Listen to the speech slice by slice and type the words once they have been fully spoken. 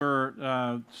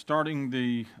starting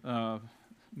the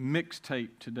mixtape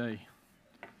today.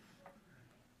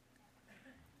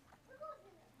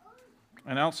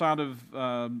 And outside of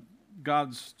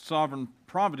God's sovereign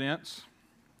providence,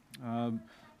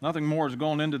 nothing more is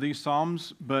going into these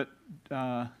Psalms but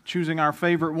choosing our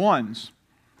favorite ones.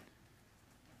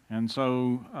 And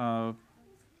so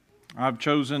I've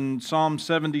chosen Psalm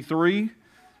 73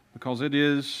 because it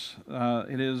is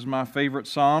my favorite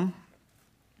psalm.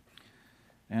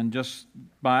 And just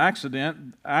by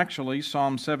accident, actually,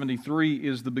 Psalm 73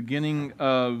 is the beginning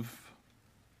of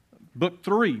Book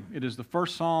 3. It is the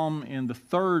first psalm in the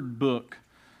third book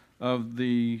of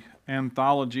the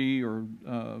anthology or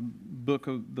book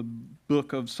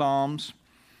of Psalms.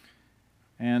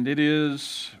 And it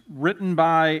is written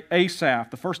by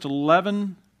Asaph. The first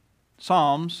 11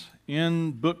 psalms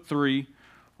in Book 3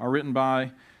 are written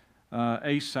by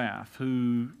Asaph,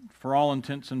 who, for all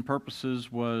intents and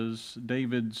purposes, was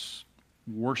David's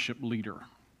worship leader.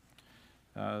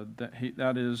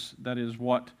 That is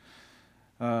what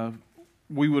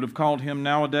we would have called him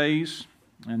nowadays,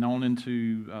 and on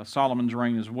into Solomon's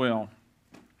reign as well.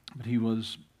 But he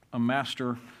was a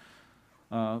master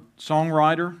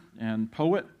songwriter and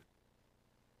poet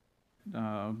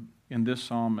in this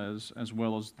psalm as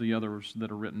well as the others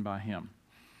that are written by him.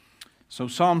 So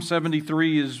Psalm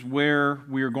 73 is where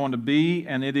we are going to be,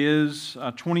 and it is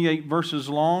 28 verses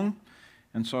long.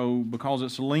 And so because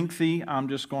it's lengthy, I'm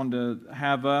just going to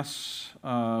have us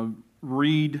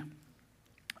read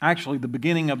actually the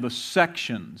beginning of the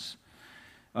sections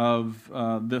of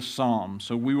this psalm.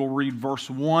 So we will read verse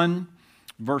 1,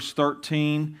 verse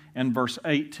 13, and verse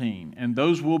 18. And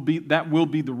that will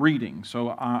be the reading. So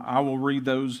I will read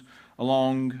those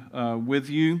along with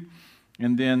you.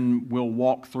 And then we'll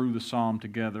walk through the psalm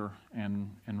together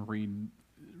and read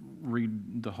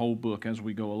the whole book as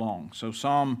we go along. So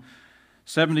Psalm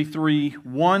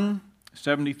 73:1,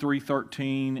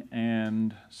 73:13,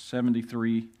 and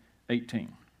 73:18.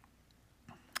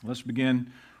 Let's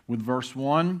begin with verse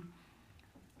 1.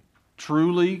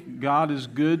 Truly, God is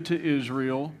good to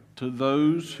Israel, to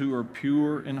those who are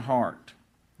pure in heart.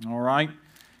 All right?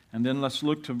 And then let's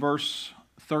look to verse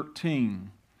 13.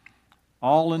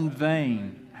 All in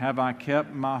vain have I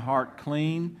kept my heart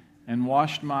clean and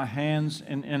washed my hands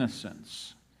in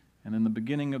innocence. And in the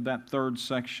beginning of that third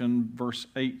section, verse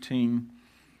 18,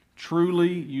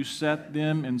 truly you set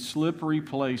them in slippery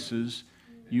places,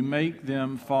 you make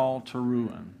them fall to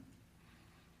ruin.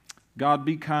 God,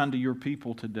 be kind to your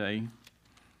people today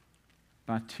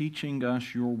by teaching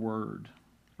us your word.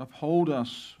 Uphold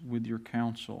us with your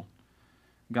counsel.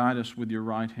 Guide us with your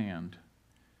right hand.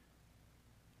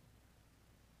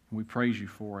 We praise you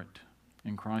for it.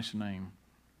 In Christ's name,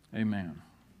 amen.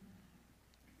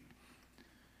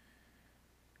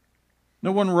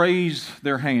 No one raised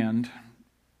their hand,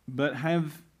 but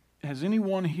has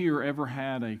anyone here ever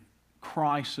had a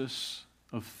crisis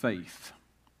of faith,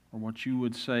 or what you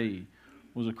would say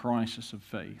was a crisis of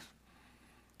faith?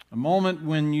 A moment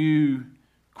when you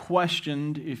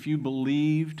questioned if you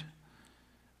believed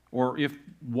or if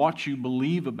what you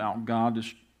believe about God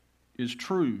is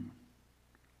true.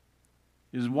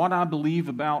 Is what I believe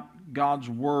about God's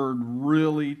Word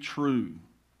really true?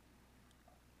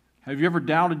 Have you ever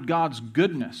doubted God's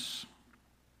goodness?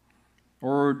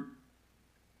 Or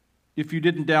if you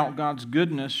didn't doubt God's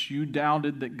goodness, you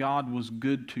doubted that God was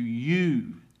good to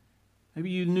you. Maybe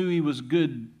you knew He was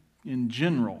good in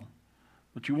general,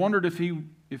 but you wondered if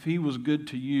He was good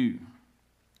to you.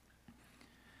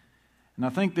 And I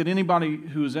think that anybody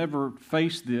who has ever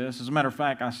faced this, as a matter of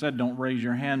fact, I said don't raise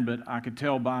your hand, but I could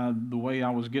tell by the way I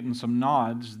was getting some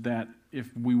nods that if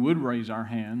we would raise our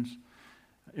hands,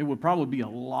 it would probably be a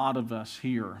lot of us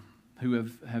here who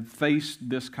have faced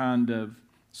this kind of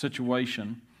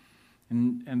situation.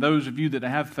 And those of you that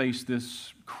have faced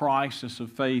this crisis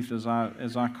of faith, as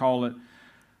I call it,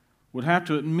 would have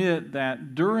to admit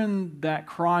that during that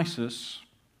crisis,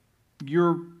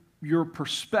 your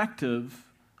perspective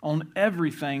on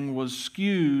everything was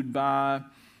skewed by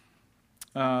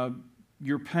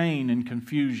your pain and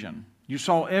confusion. You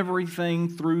saw everything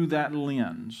through that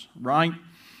lens, right?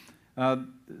 All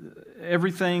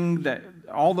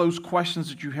those questions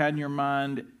that you had in your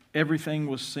mind, everything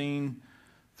was seen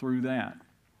through that.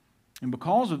 And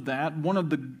because of that, one of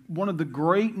the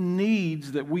great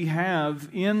needs that we have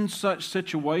in such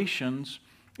situations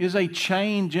is a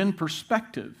change in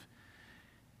perspective.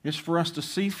 It's for us to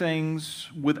see things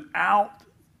without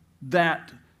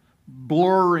that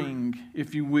blurring,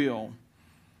 if you will.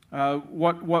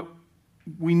 What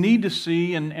we need to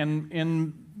see, and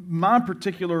in my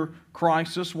particular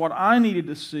crisis, what I needed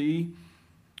to see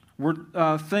were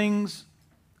things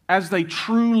as they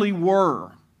truly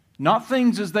were. Not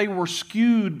things as they were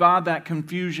skewed by that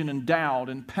confusion and doubt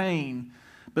and pain,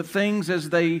 but things as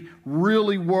they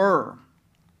really were.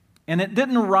 And it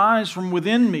didn't arise from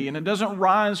within me, and it doesn't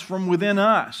rise from within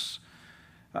us.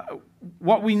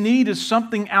 What we need is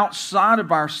something outside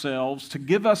of ourselves to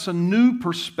give us a new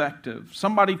perspective,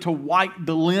 somebody to wipe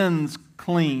the lens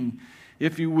clean,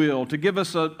 if you will, to give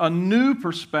us a new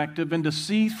perspective and to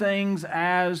see things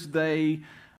as they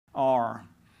are.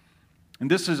 And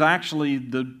this is actually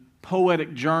the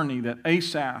poetic journey that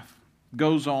Asaph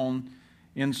goes on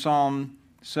in Psalm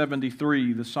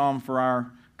 73, the psalm for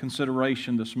our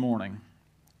consideration this morning.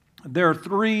 There are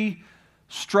 3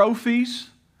 strophes,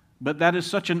 but that is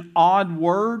such an odd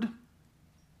word.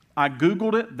 I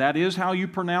Googled it. That is how you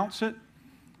pronounce it.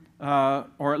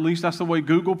 Or at least that's the way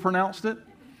Google pronounced it.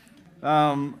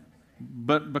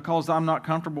 But because I'm not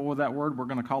comfortable with that word, we're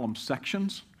going to call them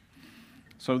sections.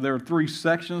 So there are 3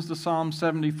 sections to Psalm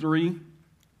 73.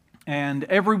 And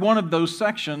every one of those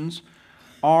sections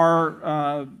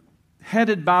are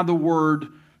headed by the word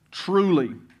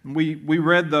truly. We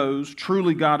read those.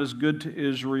 Truly God is good to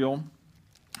Israel.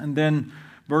 And then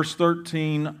verse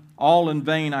 13, all in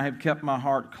vain I have kept my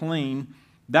heart clean.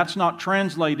 That's not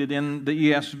translated in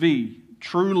the ESV.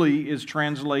 Truly is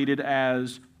translated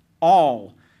as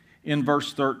all in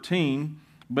verse 13,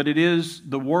 but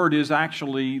the word is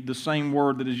actually the same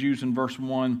word that is used in verse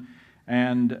 1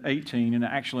 and 18, and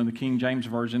actually in the King James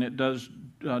Version it does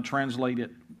translate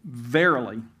it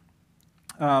verily.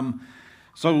 And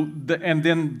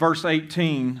then verse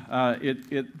 18,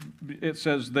 it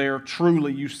says there,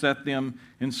 truly you set them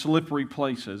in slippery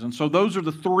places. And so those are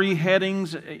the 3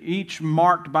 headings, each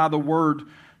marked by the word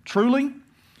truly.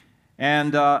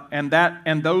 And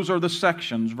those are the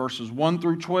sections, verses 1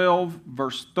 through 12,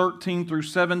 verse 13 through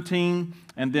 17,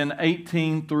 and then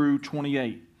 18 through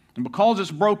 28. And because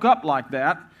it's broke up like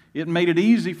that, it made it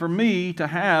easy for me to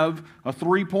have a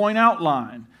 3-point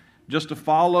outline, just to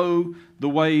follow the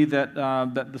way that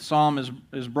the psalm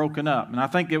is broken up. And I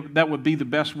think that would be the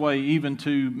best way even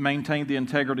to maintain the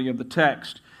integrity of the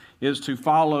text, is to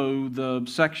follow the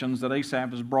sections that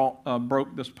Asaph has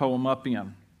broke this poem up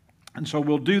in. And so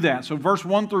we'll do that. So verse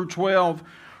 1 through 12,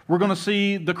 we're going to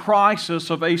see the crisis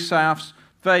of Asaph's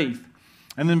faith.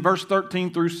 And then verse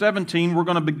 13 through 17, we're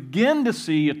going to begin to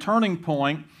see a turning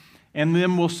point, and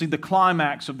then we'll see the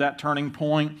climax of that turning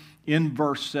point in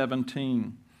verse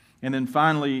 17. And then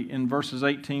finally, in verses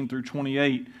 18 through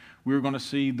 28, we're going to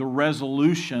see the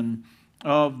resolution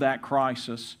of that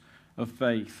crisis of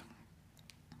faith.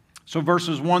 So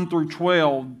verses 1 through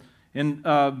 12, in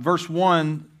verse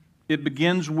 1, it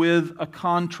begins with a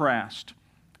contrast.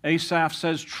 Asaph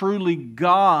says, truly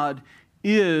God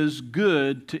is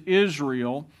good to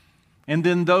Israel. And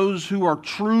then those who are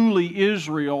truly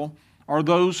Israel are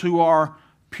those who are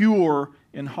pure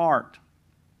in heart.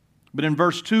 But in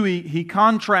verse 2, he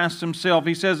contrasts himself.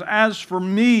 He says, as for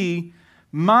me,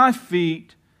 my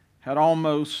feet had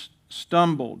almost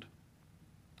stumbled.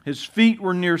 His feet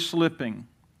were near slipping.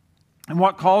 And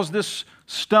what caused this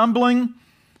stumbling?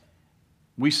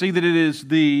 We see that it is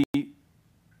the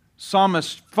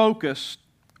psalmist focused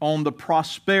on the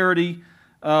prosperity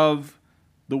of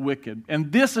the wicked.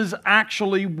 And this is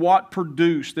actually what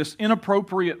produced, this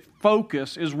inappropriate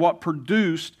focus is what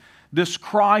produced this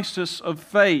crisis of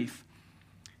faith.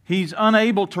 He's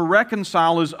unable to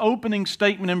reconcile his opening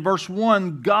statement in verse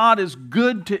 1, God is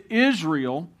good to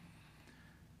Israel,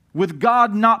 with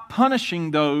God not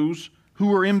punishing those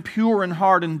who are impure in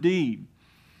heart and deed.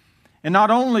 And not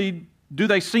only do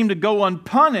they seem to go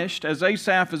unpunished, as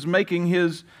Asaph is making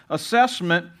his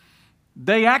assessment,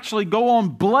 they actually go on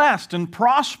blessed and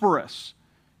prosperous.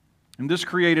 And this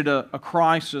created a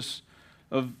crisis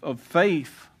of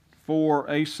faith for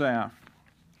Asaph.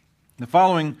 The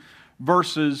following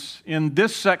verses in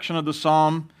this section of the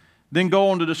psalm then go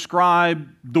on to describe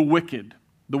the wicked,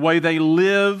 the way they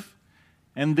live,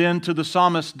 and then to the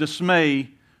psalmist's dismay,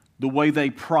 the way they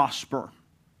prosper.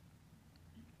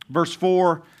 Verse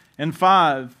 4 and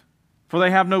 5, for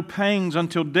they have no pangs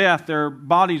until death. Their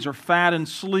bodies are fat and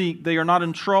sleek. They are not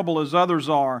in trouble as others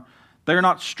are. They are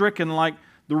not stricken like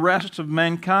the rest of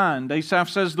mankind. Asaph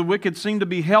says the wicked seem to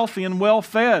be healthy and well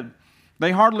fed.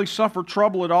 They hardly suffer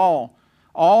trouble at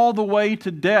all the way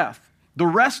to death. The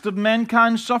rest of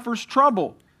mankind suffers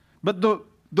trouble, but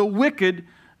the wicked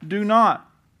do not.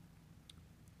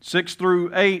 6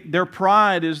 through 8,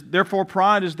 therefore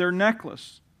pride is their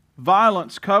necklace.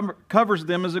 Violence covers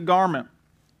them as a garment.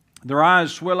 Their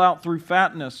eyes swell out through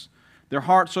fatness. Their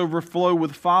hearts overflow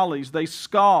with follies. They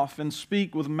scoff and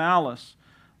speak with malice.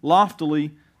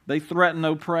 Loftily, they threaten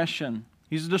oppression.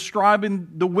 He's describing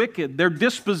the wicked, their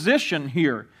disposition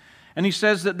here. And he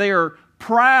says that they are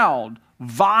proud,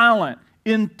 violent,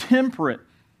 intemperate,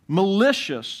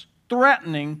 malicious,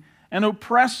 threatening, and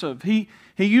oppressive. He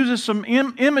uses some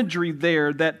imagery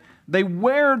there that they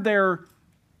wear their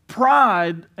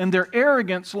pride and their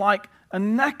arrogance like a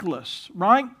necklace,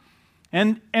 right?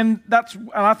 And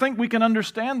I think we can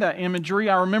understand that imagery.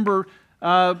 I remember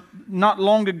not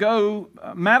long ago,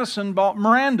 Madison bought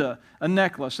Miranda a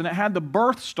necklace, and it had the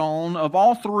birthstone of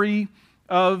all three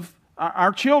of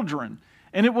our children.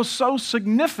 And it was so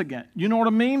significant, you know what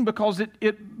I mean? Because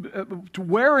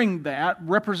wearing that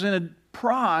represented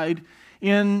pride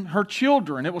in her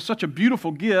children. It was such a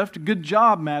beautiful gift. Good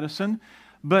job, Madison.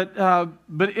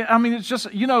 It's just,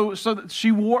 so that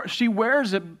she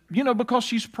wears it, because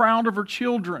she's proud of her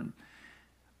children.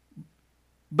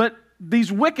 But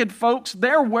these wicked folks,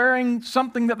 they're wearing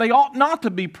something that they ought not to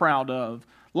be proud of,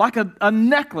 like a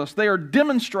necklace. They are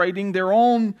demonstrating their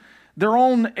own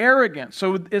arrogance.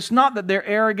 So it's not that they're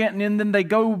arrogant and then they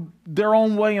go their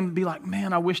own way and be like,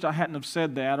 man, I wish I hadn't have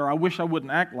said that, or I wish I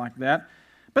wouldn't act like that.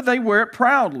 But they wear it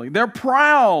proudly. They're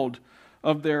proud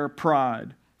of their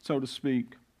pride, so to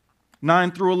speak.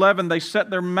 9 through 11, they set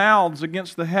their mouths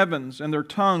against the heavens and their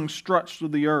tongues stretched to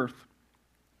the earth.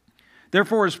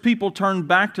 Therefore, his people turn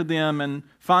back to them and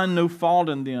find no fault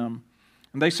in them.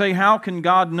 And they say, how can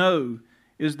God know?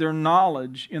 Is there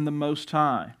knowledge in the Most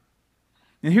High?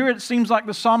 And here it seems like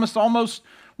the psalmist almost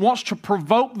wants to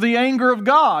provoke the anger of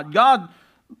God. God,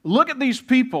 look at these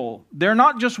people. They're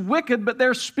not just wicked, but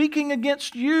they're speaking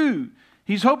against you.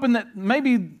 He's hoping that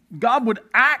maybe God would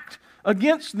act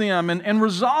against them and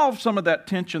resolve some of that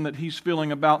tension that he's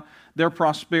feeling about their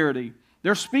prosperity.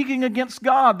 They're speaking against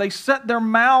God. They set their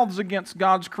mouths against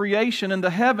God's creation in the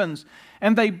heavens,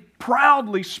 and they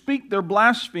proudly speak their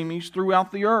blasphemies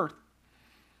throughout the earth.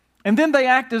 And then they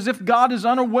act as if God is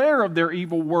unaware of their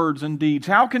evil words and deeds.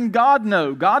 How can God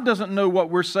know? God doesn't know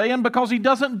what we're saying because He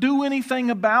doesn't do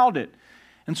anything about it.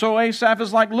 And so Asaph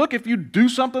is like, look, if you do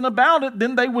something about it,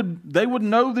 then they would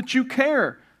know that you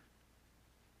care.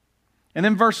 And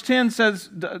then verse 10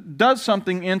 does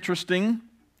something interesting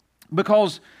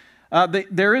because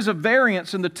there is a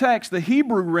variance in the text. The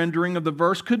Hebrew rendering of the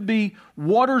verse could be,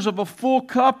 waters of a full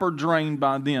cup are drained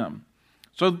by them.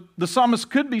 So the psalmist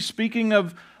could be speaking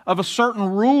of a certain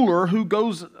ruler who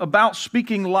goes about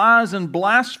speaking lies and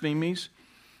blasphemies,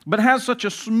 but has such a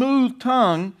smooth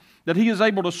tongue that he is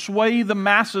able to sway the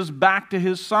masses back to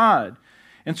his side.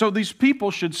 And so these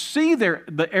people should see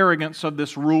the arrogance of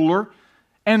this ruler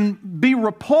and be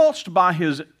repulsed by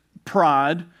his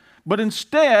pride, but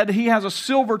instead he has a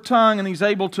silver tongue and he's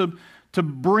able to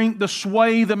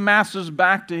sway the masses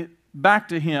back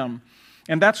to him.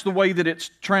 And that's the way that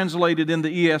it's translated in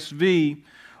the ESV.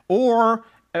 Or,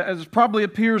 as probably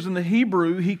appears in the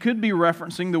Hebrew, he could be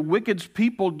referencing the wicked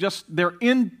people, just their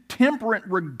intemperate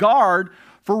regard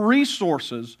for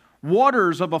resources.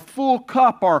 Waters of a full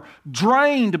cup are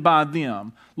drained by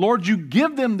them. Lord, you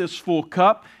give them this full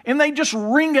cup, and they just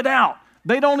wring it out.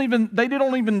 They don't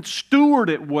even steward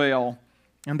it well,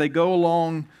 and they go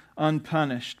along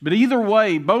unpunished. But either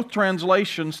way, both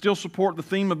translations still support the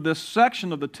theme of this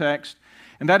section of the text,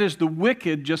 and that is the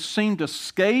wicked just seem to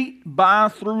skate by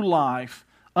through life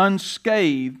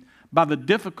unscathed by the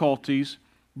difficulties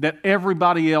that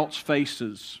everybody else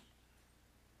faces.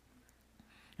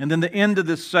 And then the end of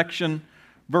this section,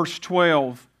 verse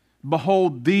 12,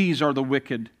 behold, these are the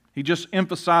wicked. He just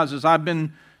emphasizes, I've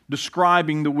been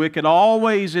describing the wicked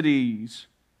always at ease.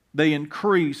 They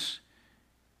increase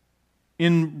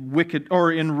in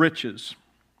riches.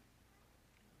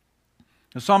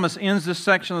 The psalmist ends this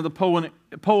section of the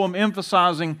poem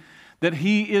emphasizing that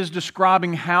he is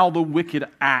describing how the wicked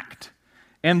act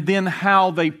and then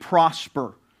how they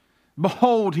prosper.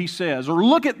 Behold, he says, or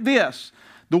look at this.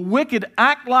 The wicked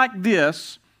act like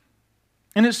this,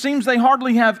 and it seems they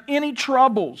hardly have any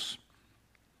troubles.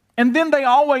 And then they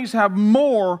always have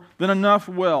more than enough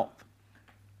wealth.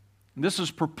 This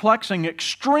is perplexing,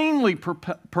 extremely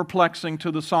perplexing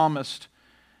to the psalmist,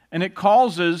 and it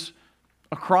causes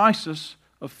a crisis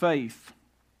of faith.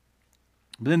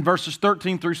 But then verses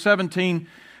 13 through 17,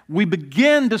 we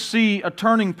begin to see a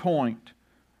turning point.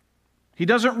 He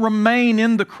doesn't remain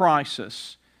in the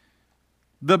crisis.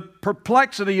 The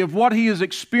perplexity of what he is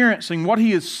experiencing, what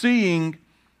he is seeing,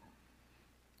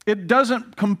 it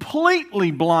doesn't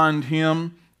completely blind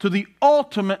him to the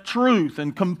ultimate truth,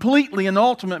 and completely and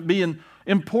ultimate being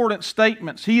important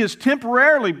statements. He is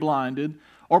temporarily blinded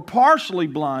or partially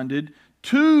blinded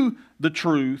to the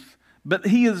truth, but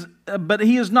he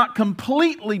is not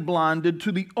completely blinded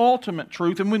to the ultimate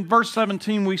truth. And in verse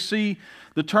 17 we see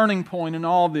the turning point in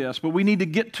all this. But we need to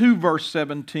get to verse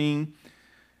 17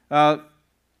 so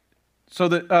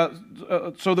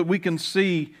that we can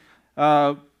see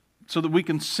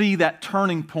that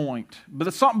turning point.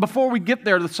 But before we get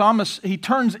there, the psalmist, he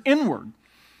turns inward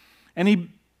and he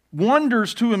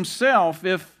wonders to himself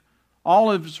if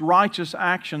all of his righteous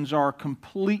actions are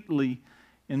completely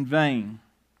in vain.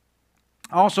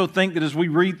 I also think that as we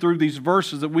read through these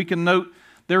verses that we can note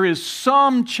there is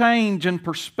some change in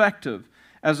perspective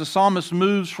as the psalmist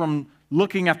moves from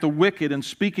looking at the wicked and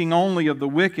speaking only of the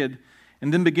wicked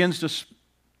and then begins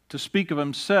to speak of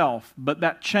himself. But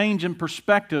that change in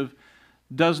perspective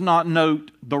does not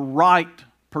note the right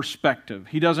perspective.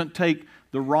 He doesn't take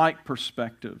the right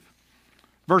perspective.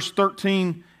 Verse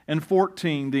 13 and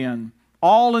 14 then.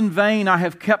 All in vain I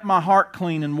have kept my heart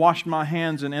clean and washed my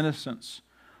hands in innocence.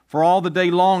 For all the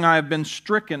day long I have been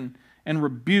stricken and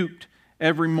rebuked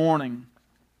every morning.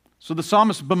 So the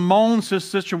psalmist bemoans his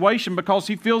situation because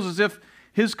he feels as if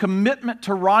his commitment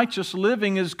to righteous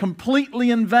living is completely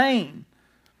in vain.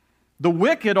 The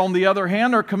wicked, on the other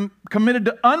hand, are committed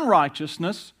to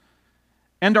unrighteousness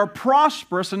and are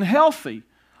prosperous and healthy,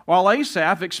 while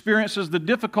Asaph experiences the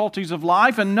difficulties of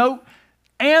life and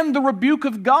the rebuke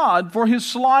of God for his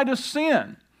slightest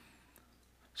sin.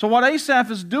 So what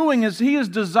Asaph is doing is he is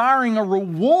desiring a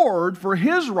reward for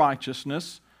his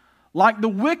righteousness like the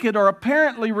wicked are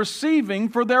apparently receiving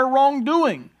for their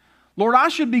wrongdoing. Lord, I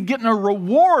should be getting a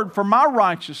reward for my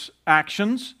righteous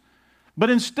actions, but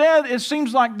instead it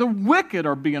seems like the wicked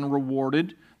are being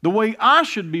rewarded the way I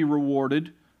should be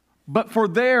rewarded, but for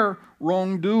their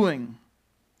wrongdoing.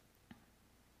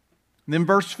 And then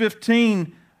verse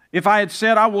 15, if I had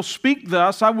said, I will speak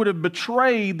thus, I would have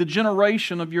betrayed the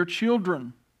generation of your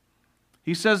children.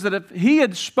 He says that if he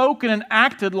had spoken and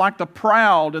acted like the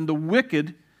proud and the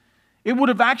wicked, it would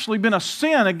have actually been a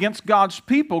sin against God's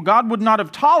people. God would not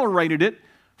have tolerated it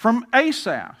from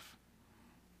Asaph.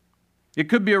 It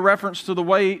could be a reference to the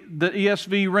way the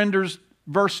ESV renders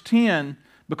verse 10,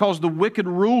 because the wicked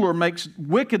ruler makes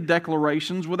wicked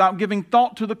declarations without giving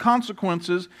thought to the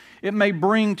consequences it may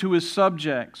bring to his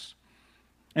subjects.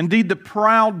 Indeed, the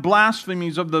proud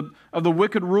blasphemies of the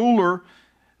wicked ruler,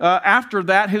 after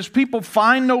that, his people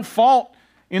find no fault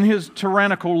in his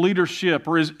tyrannical leadership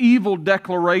or his evil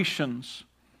declarations.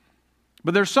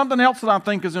 But there's something else that I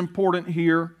think is important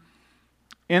here,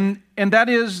 and that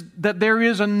is that there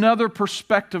is another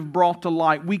perspective brought to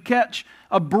light. We catch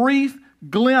a brief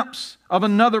glimpse of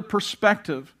another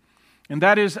perspective, and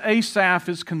that is Asaph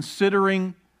is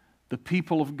considering the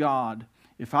people of God.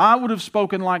 If I would have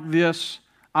spoken like this,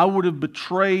 I would have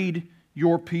betrayed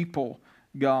your people,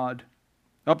 God.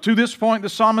 Up to this point, the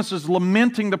psalmist is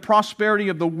lamenting the prosperity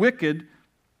of the wicked,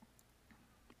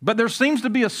 but there seems to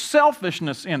be a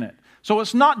selfishness in it. So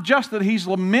it's not just that he's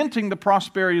lamenting the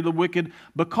prosperity of the wicked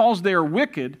because they are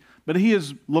wicked, but he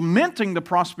is lamenting the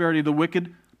prosperity of the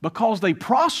wicked because they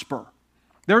prosper.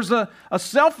 There's a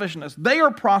selfishness. They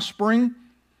are prospering,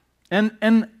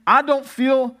 and I don't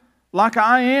feel like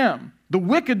I am. The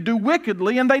wicked do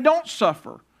wickedly, and they don't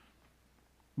suffer.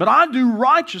 But I do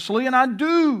righteously, and I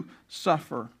do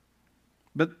suffer.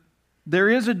 But there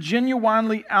is a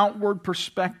genuinely outward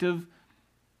perspective,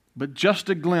 but just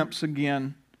a glimpse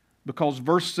again, because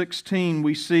verse 16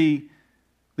 we see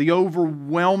the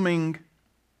overwhelming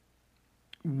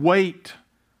weight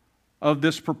of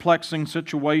this perplexing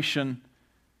situation.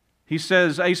 He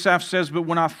says, Asaph says, but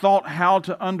when I thought how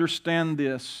to understand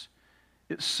this,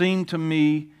 it seemed to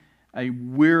me a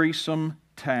wearisome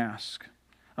task.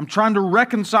 I'm trying to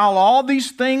reconcile all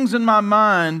these things in my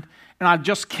mind, and I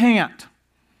just can't.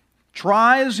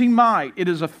 Try as he might, it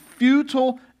is a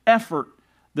futile effort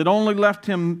that only left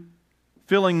him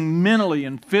feeling mentally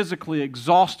and physically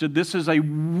exhausted. This is a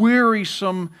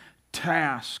wearisome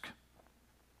task.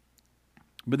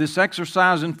 But this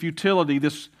exercise in futility,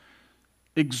 this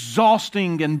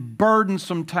exhausting and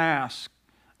burdensome task,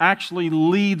 actually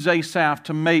leads Asaph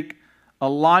to make a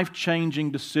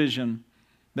life-changing decision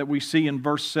that we see in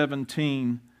verse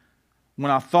 17.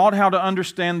 When I thought how to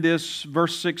understand this,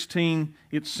 verse 16,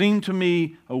 it seemed to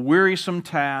me a wearisome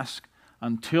task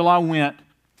until I went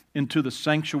into the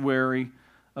sanctuary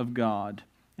of God.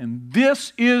 And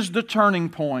this is the turning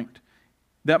point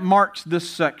that marks this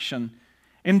section.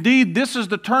 Indeed, this is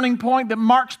the turning point that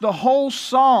marks the whole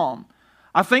psalm.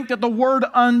 I think that the word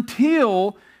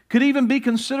until could even be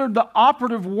considered the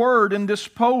operative word in this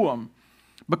poem,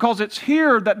 because it's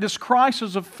here that this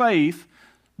crisis of faith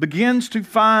begins to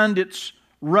find its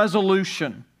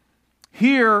resolution.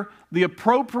 Here, the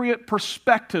appropriate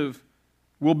perspective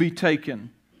will be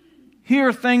taken.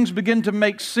 Here, things begin to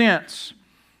make sense.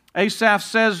 Asaph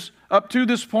says Up to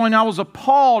this point, I was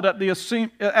appalled at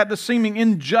the seeming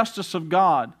injustice of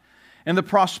God and the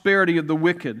prosperity of the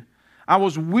wicked. I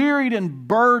was wearied and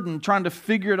burdened trying to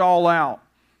figure it all out.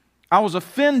 I was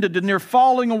offended and near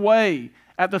falling away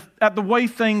at the way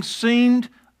things seemed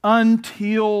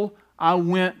until I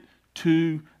went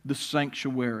to the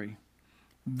sanctuary.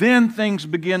 Then things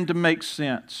began to make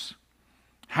sense.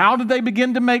 How did they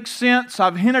begin to make sense?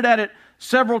 I've hinted at it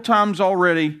several times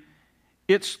already.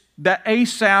 It's that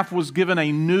Asaph was given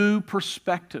a new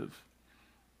perspective.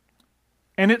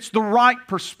 And it's the right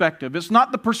perspective. It's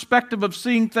not the perspective of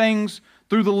seeing things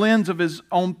through the lens of his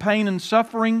own pain and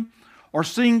suffering, or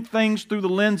seeing things through the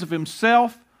lens of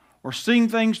himself, or seeing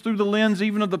things through the lens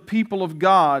even of the people of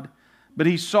God, but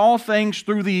he saw things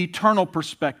through the eternal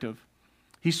perspective.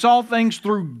 He saw things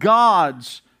through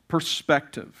God's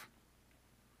perspective.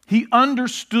 He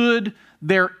understood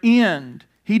their end.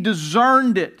 He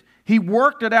discerned it. He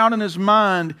worked it out in his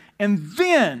mind, and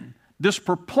then this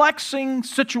perplexing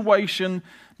situation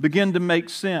began to make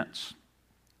sense.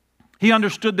 He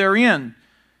understood their end.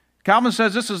 Calvin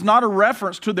says this is not a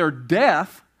reference to their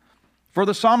death, for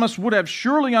the psalmist would have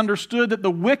surely understood that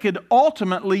the wicked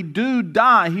ultimately do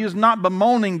die. He is not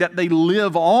bemoaning that they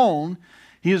live on.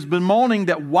 He is bemoaning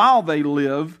that while they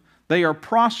live, they are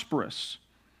prosperous.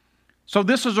 So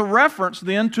this is a reference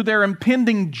then to their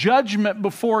impending judgment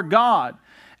before God.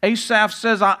 Asaph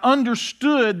says, I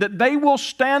understood that they will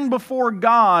stand before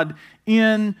God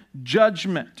in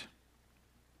judgment.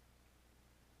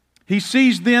 He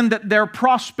sees then that their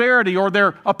prosperity, or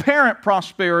their apparent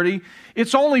prosperity,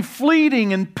 it's only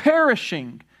fleeting and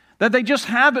perishing, that they just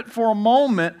have it for a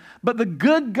moment, but the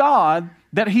good God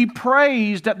that he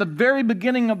praised at the very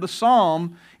beginning of the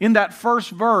psalm, in that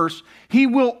first verse, he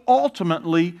will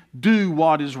ultimately do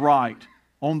what is right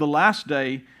on the last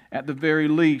day at the very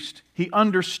least. He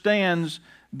understands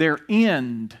their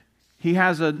end. He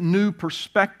has a new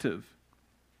perspective.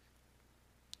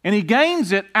 And he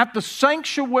gains it at the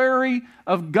sanctuary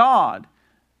of God.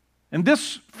 And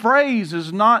this phrase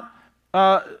is not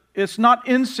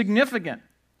insignificant.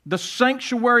 The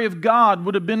sanctuary of God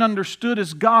would have been understood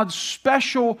as God's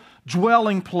special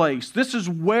dwelling place. This is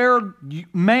where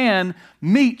man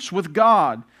meets with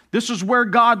God. This is where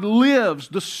God lives,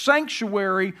 the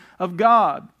sanctuary of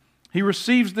God. He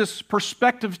receives this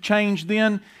perspective change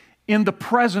then in the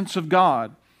presence of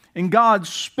God, in God's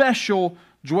special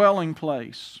dwelling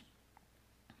place.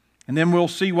 And then we'll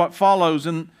see what follows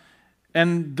and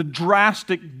the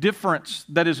drastic difference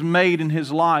that is made in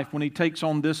his life when he takes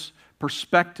on this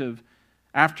perspective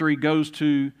after he goes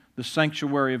to the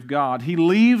sanctuary of God. He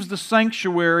leaves the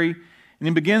sanctuary and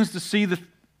he begins to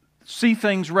see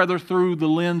things rather through the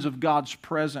lens of God's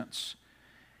presence.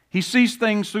 He sees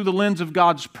things through the lens of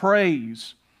God's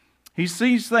praise. He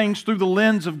sees things through the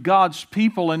lens of God's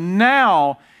people, and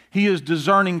now he is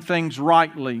discerning things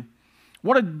rightly.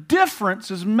 What a difference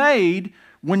is made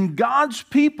when God's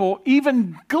people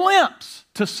even glimpse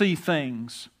to see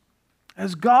things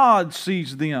as God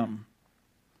sees them.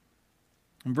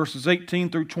 In verses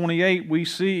 18 through 28, we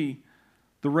see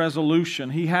the resolution.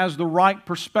 He has the right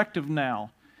perspective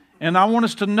now. And I want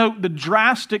us to note the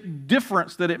drastic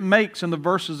difference that it makes in the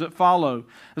verses that follow.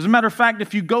 As a matter of fact,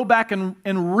 if you go back and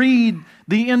read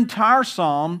the entire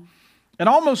psalm, it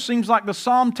almost seems like the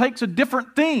psalm takes a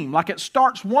different theme, like it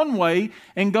starts one way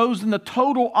and goes in the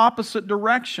total opposite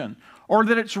direction, or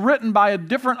that it's written by a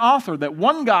different author, that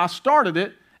one guy started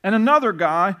it and another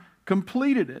guy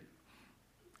completed it.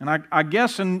 And I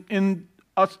guess in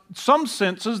some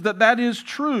senses that is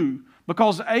true,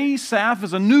 because Asaph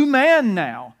is a new man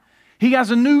now. He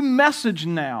has a new message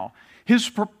now. His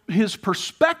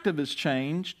perspective has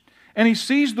changed, and he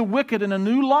sees the wicked in a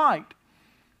new light.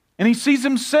 And he sees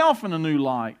himself in a new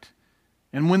light.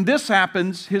 And when this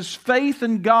happens, his faith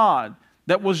in God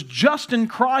that was just in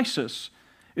crisis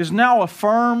is now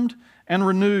affirmed and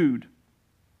renewed.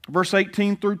 Verse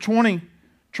 18 through 20,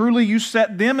 truly you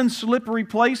set them in slippery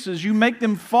places. You make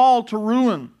them fall to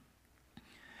ruin.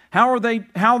 How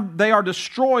they are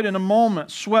destroyed in a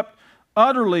moment, swept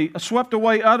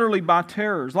away utterly by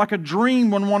terrors. Like a dream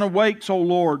when one awakes, O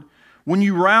Lord. When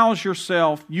you rouse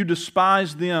yourself, you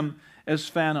despise them as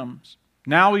phantoms.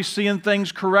 Now he's seeing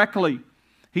things correctly.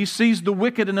 He sees the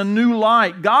wicked in a new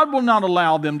light. God will not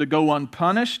allow them to go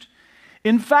unpunished.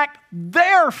 In fact,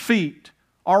 their feet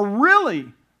are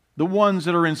really the ones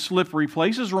that are in slippery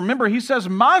places. Remember, he says,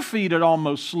 my feet had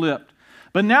almost slipped.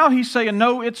 But now he's saying,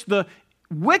 no, it's the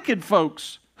wicked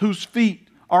folks whose feet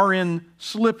are in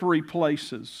slippery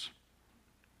places.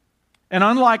 And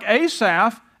unlike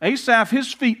Asaph,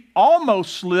 his feet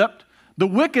almost slipped. The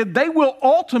wicked, they will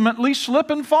ultimately slip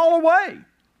and fall away.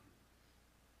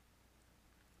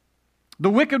 The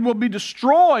wicked will be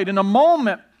destroyed in a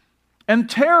moment, and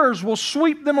terrors will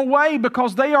sweep them away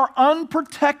because they are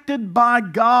unprotected by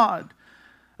God.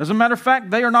 As a matter of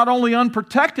fact, they are not only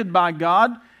unprotected by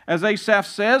God, as Asaph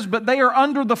says, but they are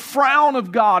under the frown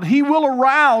of God. He will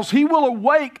arouse, He will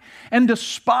awake and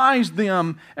despise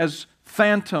them as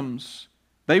phantoms.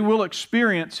 They will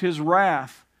experience His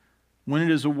wrath when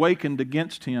it is awakened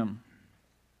against Him.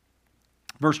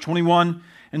 Verse 21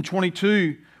 and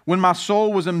 22, when my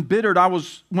soul was embittered,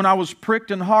 when I was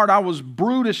pricked in heart, I was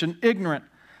brutish and ignorant.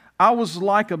 I was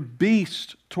like a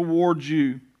beast towards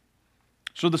you.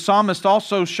 So the psalmist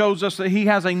also shows us that he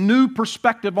has a new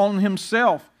perspective on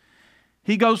himself.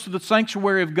 He goes to the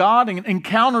sanctuary of God and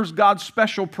encounters God's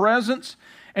special presence,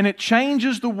 and it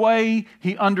changes the way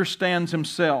he understands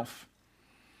himself.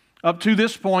 Up to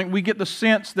this point, we get the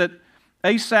sense that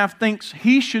Asaph thinks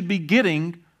he should be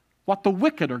getting what the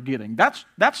wicked are getting.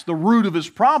 That's the root of his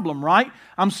problem, right?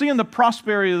 I'm seeing the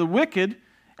prosperity of the wicked,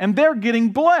 and they're getting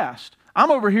blessed.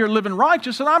 I'm over here living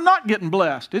righteous, and I'm not getting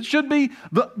blessed. It should be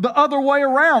the other way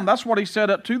around. That's what he said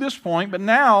up to this point. But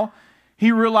now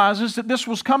he realizes that this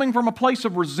was coming from a place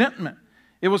of resentment.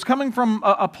 It was coming from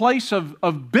a place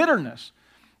of bitterness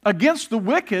against the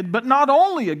wicked, but not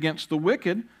only against the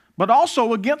wicked, but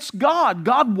also against God.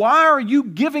 God, why are you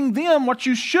giving them what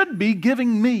you should be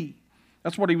giving me?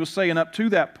 That's what he was saying up to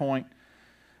that point.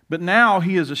 But now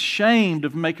he is ashamed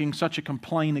of making such a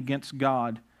complaint against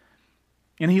God.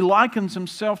 And he likens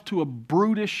himself to a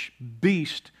brutish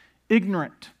beast,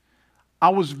 ignorant. I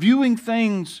was viewing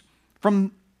things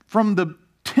from the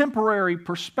temporary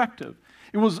perspective.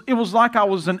 It was like I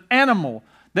was an animal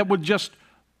that would just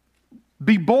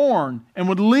be born and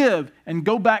would live and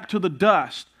go back to the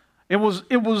dust. It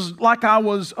was like I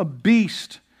was a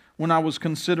beast when I was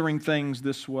considering things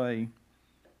this way.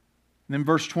 And then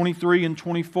verse 23 and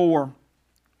 24,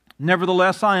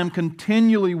 nevertheless, I am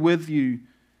continually with you.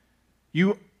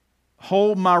 You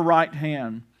hold my right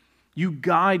hand. You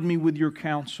guide me with your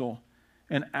counsel.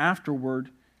 And afterward,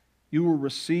 you will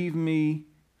receive me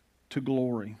to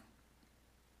glory.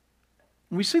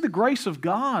 We see the grace of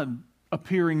God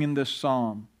appearing in this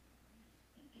psalm.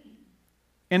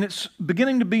 And it's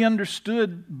beginning to be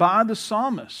understood by the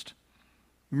psalmist.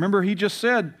 Remember, he just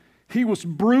said he was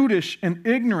brutish and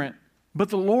ignorant, but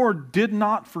the Lord did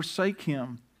not forsake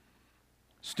him.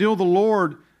 Still, the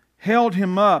Lord held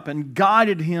him up and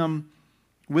guided him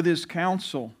with His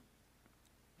counsel.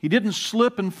 He didn't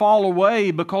slip and fall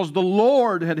away because the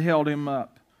Lord had held him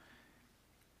up.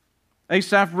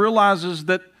 Asaph realizes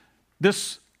that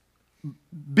this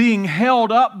being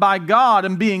held up by God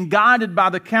and being guided by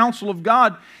the counsel of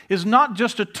God is not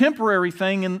just a temporary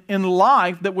thing in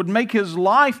life that would make his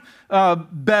life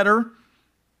better,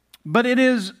 but it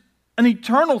is an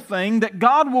eternal thing that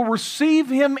God will receive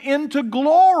him into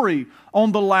glory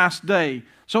on the last day.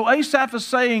 So Asaph is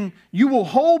saying, you will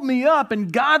hold me up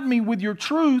and guide me with your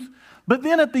truth, but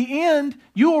then at the end,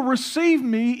 you will receive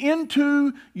me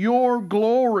into your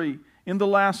glory in the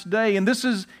last day. And this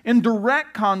is in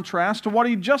direct contrast to what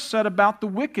he just said about the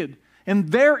wicked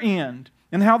and their end,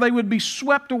 and how they would be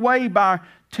swept away by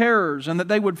terrors and that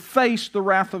they would face the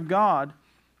wrath of God.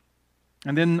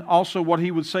 And then also what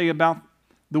he would say about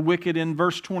the wicked in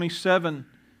verse 27,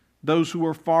 those who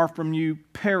are far from you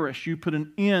perish. You put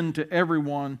an end to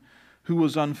everyone who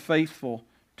was unfaithful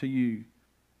to you.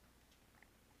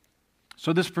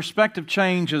 So this perspective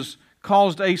change has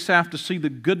caused Asaph to see the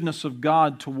goodness of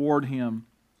God toward him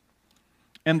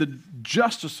and the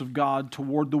justice of God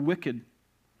toward the wicked.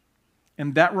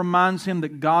 And that reminds him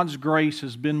that God's grace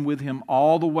has been with him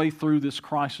all the way through this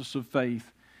crisis of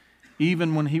faith,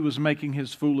 even when he was making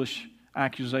his foolish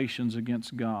accusations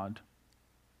against God.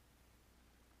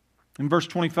 In verse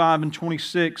 25 and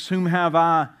 26, whom have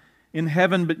I in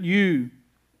heaven but you?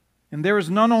 And there is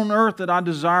none on earth that I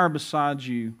desire besides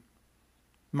you.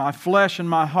 My flesh and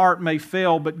my heart may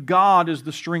fail, but God is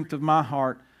the strength of my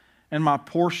heart and my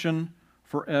portion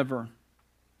forever.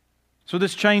 So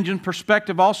this change in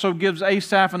perspective also gives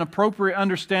Asaph an appropriate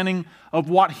understanding of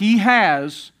what he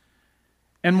has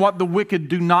and what the wicked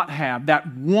do not have.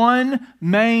 That one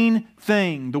main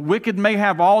thing. The wicked may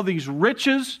have all these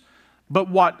riches, but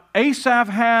what Asaph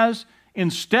has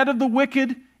instead of the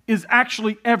wicked is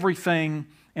actually everything,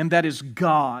 and that is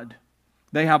God.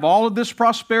 They have all of this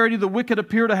prosperity. The wicked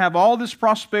appear to have all this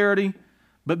prosperity,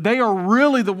 but they are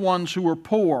really the ones who are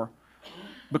poor.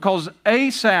 Because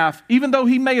Asaph, even though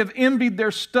he may have envied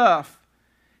their stuff,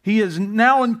 he has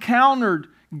now encountered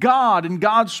God in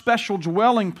God's special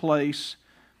dwelling place,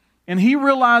 and he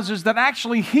realizes that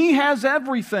actually he has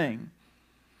everything.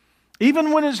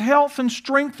 Even when his health and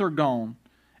strength are gone,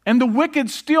 and the wicked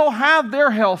still have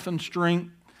their health and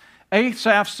strength,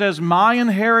 Asaph says, my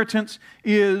inheritance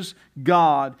is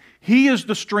God. He is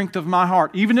the strength of my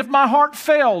heart. Even if my heart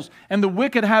fails and the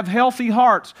wicked have healthy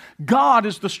hearts, God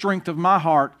is the strength of my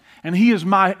heart, and He is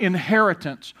my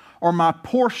inheritance or my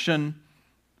portion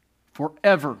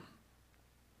forever.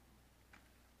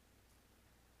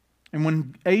 And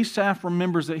when Asaph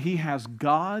remembers that he has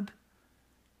God,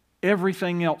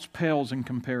 everything else pales in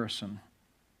comparison.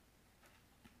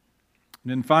 And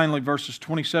then finally, verses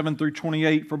 27 through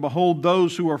 28, for behold,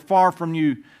 those who are far from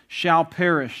you shall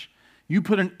perish. You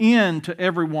put an end to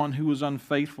everyone who is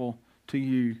unfaithful to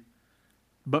you.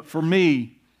 But for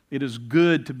me, it is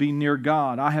good to be near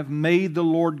God. I have made the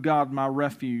Lord God my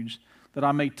refuge, that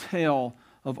I may tell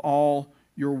of all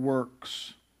your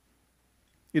works.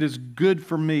 It is good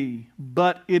for me,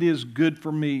 but it is good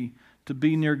for me to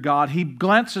be near God. He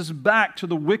glances back to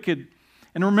the wicked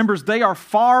and remembers they are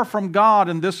far from God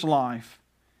in this life,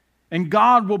 and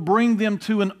God will bring them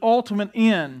to an ultimate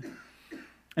end.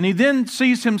 And he then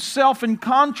sees himself in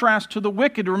contrast to the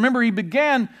wicked. Remember, he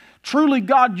began, truly,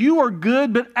 God, you are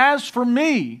good, but as for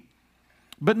me.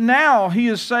 But now he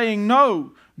is saying,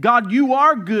 no, God, you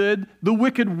are good, the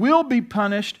wicked will be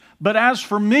punished, but as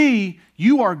for me,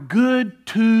 you are good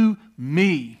to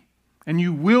me, and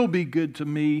you will be good to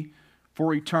me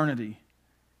for eternity.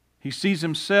 He sees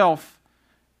himself,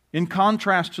 in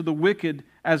contrast to the wicked,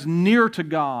 as near to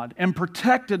God and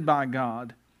protected by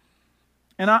God.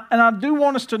 And I do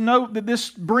want us to note that this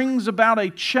brings about a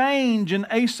change in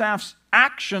Asaph's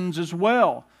actions as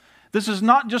well. This is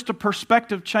not just a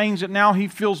perspective change that now he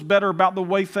feels better about the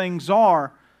way things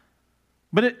are,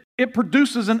 but it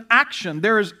produces an action.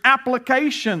 There is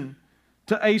application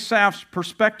to Asaph's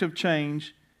perspective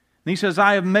change. And he says,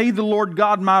 I have made the Lord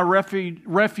God my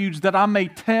refuge that I may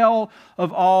tell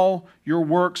of all your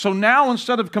work. So now,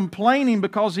 instead of complaining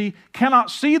because he cannot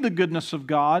see the goodness of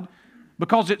God,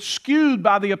 because it's skewed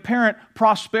by the apparent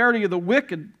prosperity of the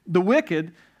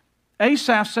wicked,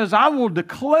 Asaph says, I will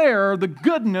declare the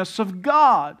goodness of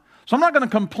God. So I'm not going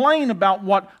to complain about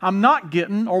what I'm not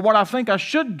getting or what I think I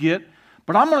should get,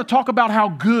 but I'm going to talk about how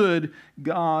good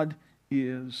God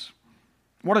is.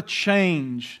 What a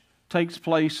change takes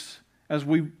place as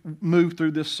we move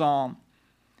through this psalm.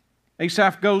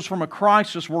 Asaph goes from a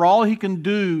crisis where all he can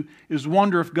do is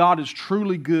wonder if God is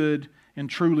truly good and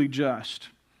truly just.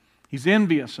 He's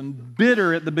envious and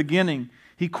bitter at the beginning.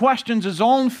 He questions his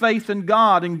own faith in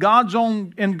God and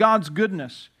God's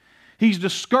goodness. He's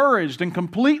discouraged and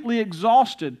completely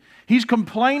exhausted. He's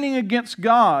complaining against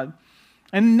God.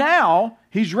 And now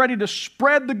he's ready to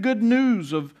spread the good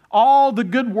news of all the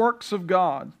good works of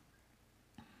God.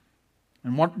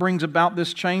 And what brings about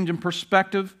this change in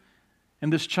perspective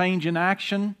and this change in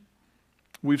action?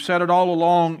 We've said it all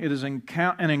along, it is an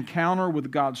encounter with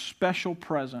God's special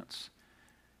presence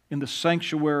in the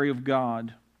sanctuary of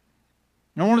God.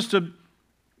 I want us to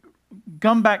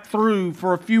come back through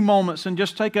for a few moments and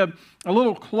just take a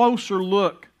little closer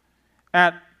look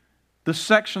at the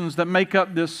sections that make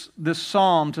up this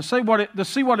psalm to see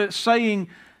what it's saying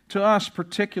to us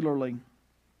particularly.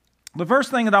 The first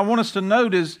thing that I want us to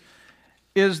note is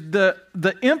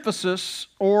the emphasis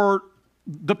or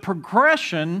the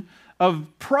progression of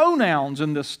pronouns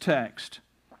in this text.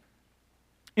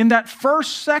 In that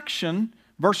first section,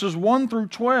 verses 1 through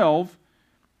 12,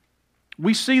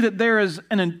 we see that there is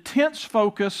an intense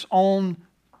focus on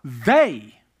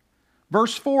they.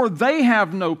 Verse 4, they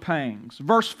have no pangs.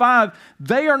 Verse 5,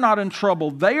 they are not in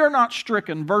trouble. They are not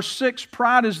stricken. Verse 6,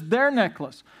 pride is their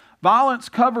necklace. Violence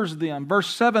covers them.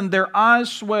 Verse 7, their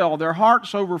eyes swell. Their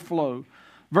hearts overflow.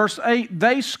 Verse 8,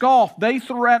 they scoff. They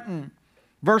threaten.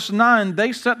 Verse 9,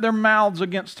 they set their mouths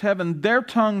against heaven. Their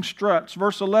tongue struts.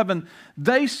 Verse 11,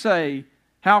 they say,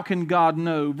 how can God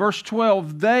know? Verse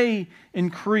 12, they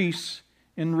increase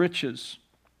in riches.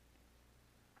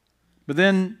 But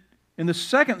then in the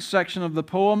second section of the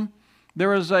poem,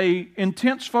 there is an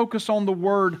intense focus on the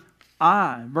word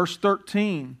I. Verse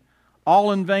 13,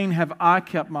 all in vain have I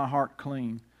kept my heart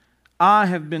clean. I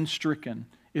have been stricken.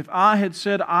 If I had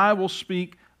said I will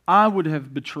speak, I would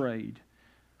have betrayed.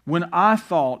 When I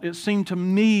thought, it seemed to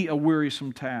me a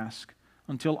wearisome task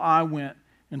until I went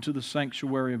into the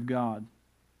sanctuary of God.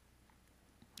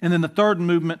 And then the third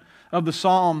movement of the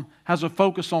psalm has a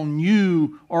focus on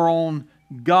you or on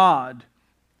God.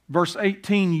 Verse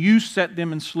 18, you set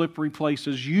them in slippery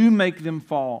places. You make them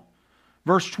fall.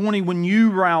 Verse 20, when you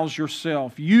rouse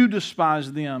yourself, you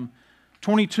despise them.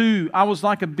 22, I was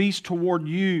like a beast toward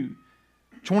you.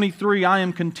 23, I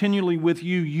am continually with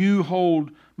you. You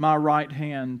hold my right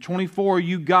hand. 24,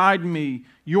 you guide me.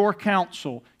 Your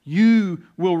counsel, you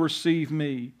will receive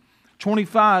me.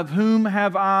 25, whom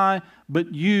have I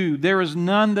but you? There is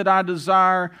none that I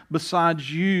desire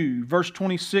besides you. Verse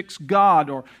 26, God,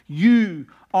 or you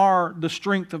are the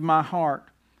strength of my heart.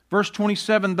 Verse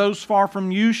 27, those far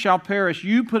from you shall perish.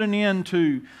 You put an end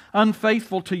to,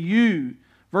 unfaithful to you.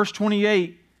 Verse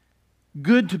 28,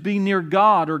 good to be near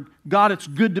God, or God, it's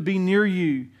good to be near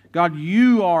you. God,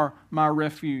 you are my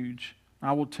refuge.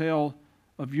 I will tell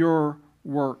of your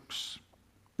works.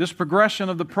 This progression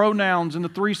of the pronouns in the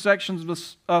three sections of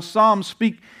the Psalm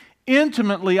speak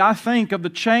intimately, I think, of the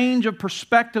change of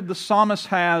perspective the psalmist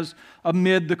has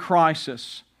amid the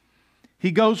crisis.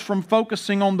 He goes from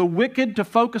focusing on the wicked to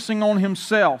focusing on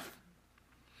himself.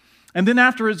 And then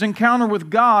after his encounter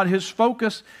with God, his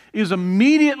focus is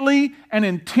immediately and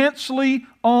intensely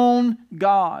on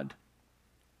God.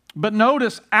 But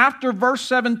notice, after verse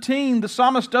 17, the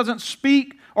psalmist doesn't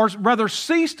speak, or rather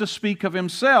cease to speak of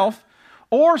himself,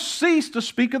 or cease to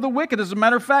speak of the wicked. As a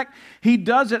matter of fact, he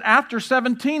does it after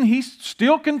 17. He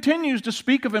still continues to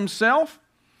speak of himself,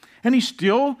 and he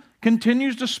still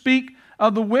continues to speak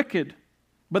of the wicked.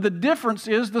 But the difference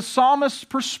is the psalmist's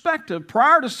perspective.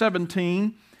 Prior to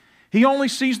 17, he only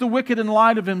sees the wicked in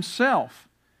light of himself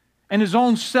and his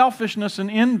own selfishness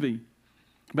and envy.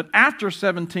 But after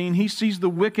 17, he sees the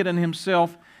wicked and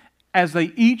himself as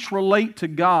they each relate to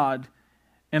God,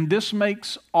 and this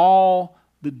makes all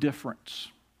the difference.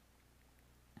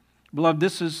 Beloved,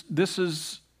 this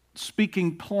is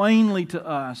speaking plainly to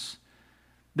us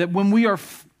that when we are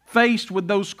faced with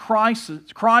those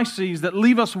crises that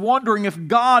leave us wondering if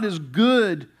God is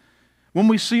good, when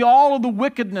we see all of the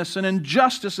wickedness and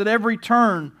injustice at every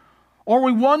turn, or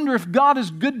we wonder if God is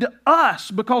good to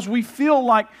us because we feel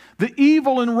like the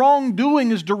evil and wrongdoing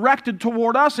is directed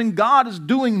toward us and God is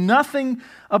doing nothing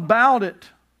about it.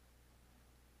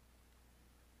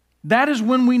 That is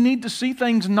when we need to see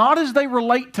things not as they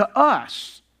relate to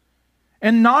us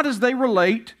and not as they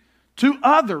relate to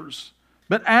others,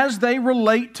 but as they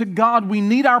relate to God. We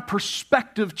need our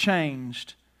perspective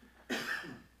changed.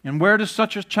 And where does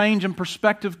such a change in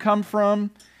perspective come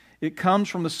from? It comes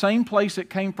from the same place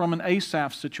it came from in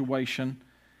Asaph's situation,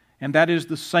 and that is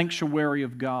the sanctuary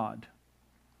of God.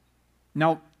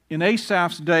 Now, in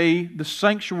Asaph's day, the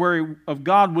sanctuary of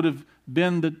God would have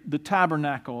been the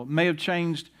tabernacle. It may have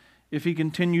changed if he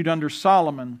continued under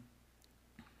Solomon.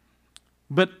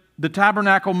 But the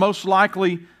tabernacle most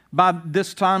likely by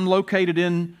this time located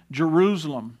in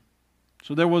Jerusalem.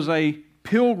 So there was a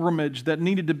pilgrimage that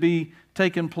needed to be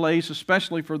taken place,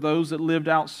 especially for those that lived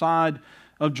outside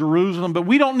of Jerusalem. But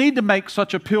we don't need to make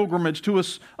such a pilgrimage to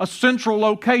a central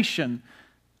location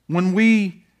when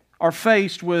we are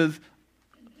faced with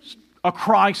a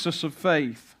crisis of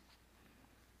faith.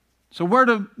 So where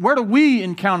do we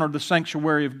encounter the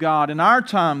sanctuary of God in our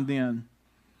time then?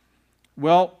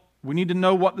 Well, we need to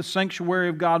know what the sanctuary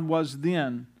of God was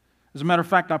then. As a matter of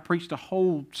fact, I preached a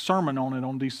whole sermon on it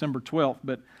on December 12th,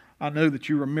 but I know that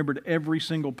you remembered every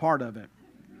single part of it.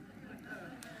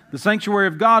 The sanctuary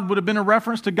of God would have been a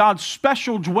reference to God's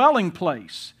special dwelling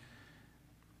place.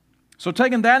 So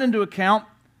taking that into account,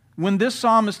 when this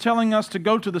psalm is telling us to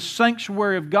go to the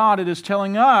sanctuary of God, it is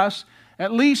telling us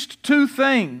at least two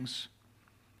things.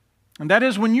 And that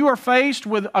is, when you are faced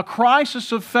with a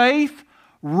crisis of faith,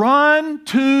 run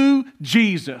to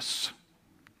Jesus.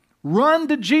 Run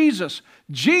to Jesus.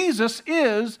 Jesus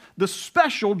is the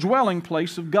special dwelling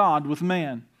place of God with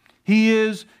man. He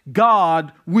is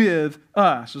God with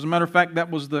us. As a matter of fact,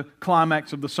 that was the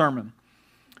climax of the sermon.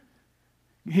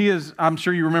 He is, I'm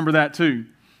sure you remember that too.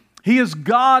 He is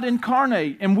God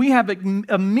incarnate, and we have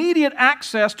immediate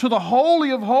access to the Holy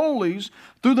of Holies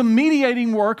through the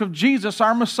mediating work of Jesus,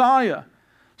 our Messiah.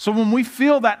 So when we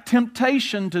feel that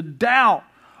temptation to doubt,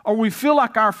 or we feel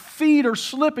like our feet are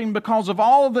slipping because of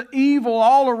all of the evil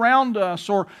all around us,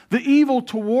 or the evil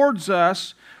towards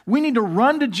us, we need to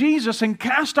run to Jesus and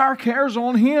cast our cares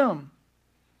on Him.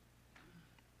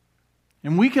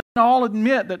 And we can all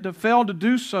admit that to fail to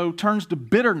do so turns to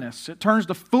bitterness. It turns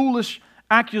to foolish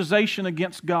accusation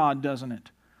against God, doesn't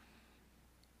it?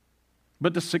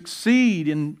 But to succeed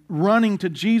in running to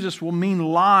Jesus will mean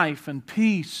life and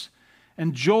peace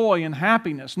and joy and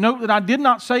happiness. Note that I did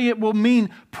not say it will mean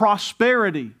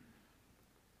prosperity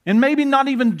and maybe not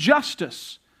even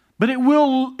justice, but it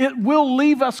will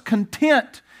leave us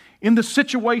content in the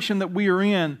situation that we are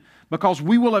in because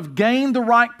we will have gained the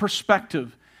right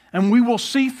perspective and we will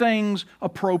see things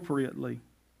appropriately.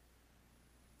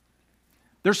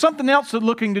 There's something else that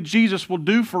looking to Jesus will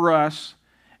do for us,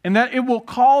 and that it will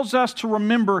cause us to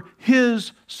remember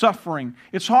His suffering.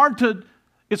 It's hard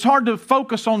to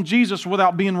focus on Jesus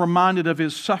without being reminded of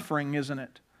His suffering, isn't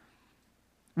it?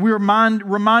 we're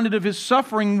reminded of His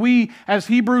suffering, we, as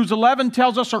Hebrews 11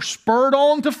 tells us, are spurred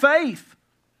on to faith.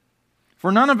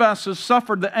 For none of us has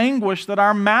suffered the anguish that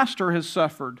our Master has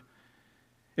suffered.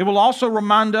 It will also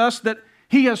remind us that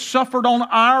He has suffered on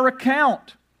our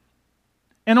account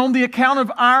and on the account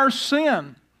of our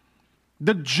sin.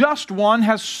 The just one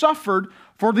has suffered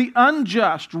for the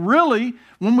unjust. Really,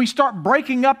 when we start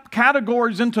breaking up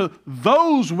categories into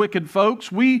those wicked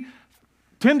folks, we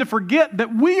tend to forget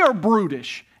that we are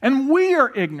brutish and we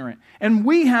are ignorant and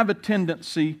we have a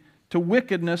tendency to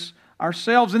wickedness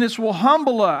ourselves, and this will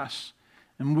humble us.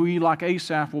 And we, like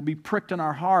Asaph, will be pricked in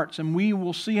our hearts, and we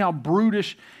will see how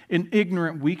brutish and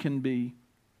ignorant we can be.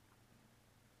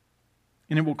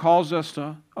 And it will cause us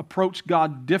to approach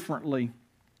God differently.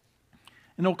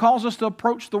 And it will cause us to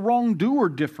approach the wrongdoer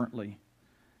differently.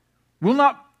 We'll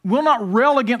not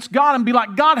rail against God and be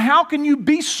like, God, how can you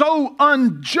be so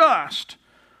unjust?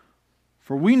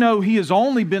 For we know He has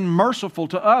only been merciful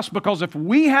to us, because if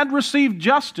we had received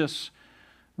justice,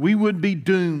 we would be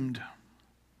doomed.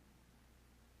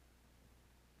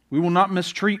 We will not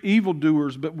mistreat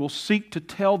evildoers, but will seek to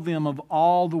tell them of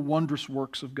all the wondrous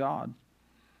works of God.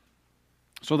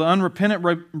 So the unrepentant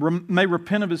may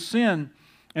repent of his sin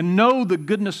and know the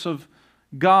goodness of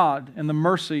God and the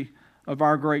mercy of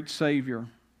our great Savior.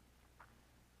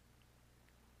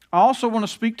 I also want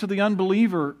to speak to the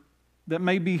unbeliever that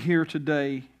may be here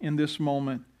today in this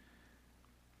moment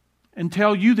and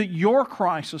tell you that your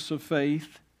crisis of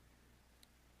faith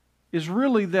is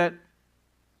really that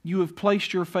you have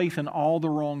placed your faith in all the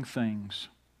wrong things.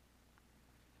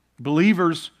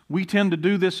 Believers, we tend to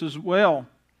do this as well.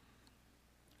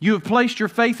 You have placed your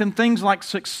faith in things like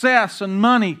success and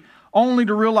money, only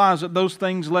to realize that those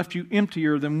things left you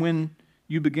emptier than when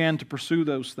you began to pursue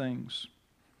those things.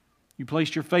 You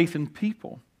placed your faith in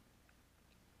people,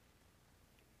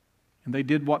 and they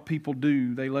did what people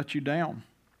do. They let you down.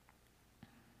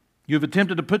 You have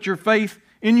attempted to put your faith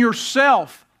in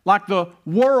yourself, like the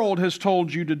world has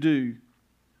told you to do.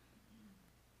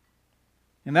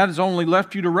 And that has only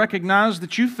left you to recognize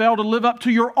that you fail to live up to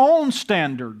your own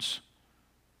standards,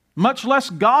 much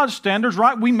less God's standards,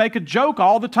 right? We make a joke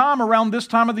all the time around this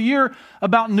time of the year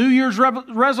about New Year's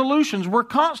resolutions. We're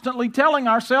constantly telling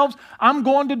ourselves, I'm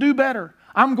going to do better.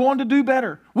 I'm going to do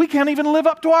better. We can't even live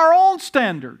up to our own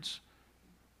standards,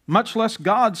 much less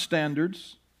God's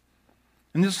standards.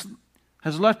 And this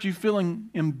has left you feeling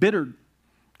embittered,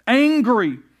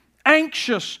 angry,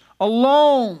 anxious,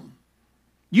 alone.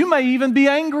 You may even be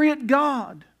angry at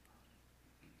God.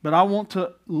 But I want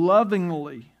to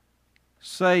lovingly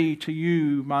say to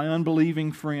you, my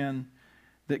unbelieving friend,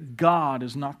 that God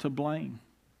is not to blame.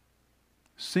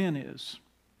 Sin is.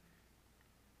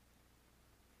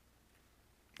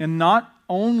 And not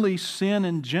only sin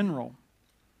in general,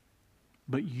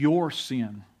 but your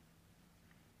sin.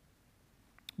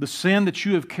 The sin that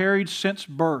you have carried since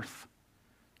birth,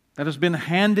 that has been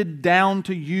handed down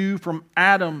to you from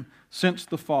Adam since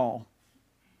the fall.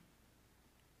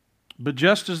 But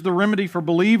just as the remedy for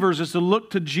believers is to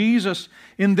look to Jesus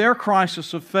in their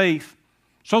crisis of faith,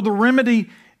 so the remedy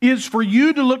is for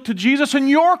you to look to Jesus in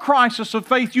your crisis of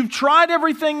faith. You've tried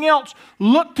everything else.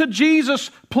 Look to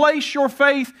Jesus. Place your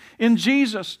faith in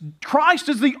Jesus. Christ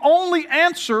is the only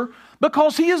answer,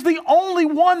 because He is the only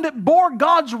one that bore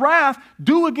God's wrath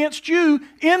due against you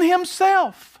in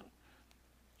Himself.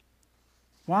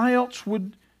 Why else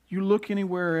would you look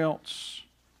anywhere else?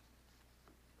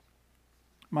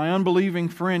 My unbelieving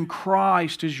friend,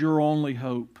 Christ is your only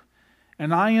hope.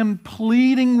 And I am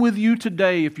pleading with you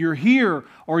today, if you're here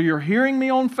or you're hearing me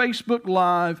on Facebook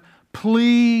Live,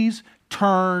 please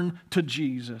turn to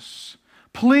Jesus.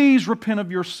 Please repent of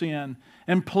your sin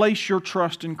and place your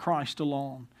trust in Christ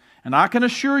alone. And I can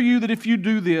assure you that if you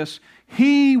do this,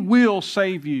 He will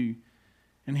save you.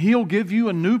 And He'll give you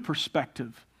a new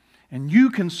perspective. And you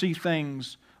can see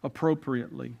things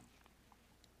appropriately.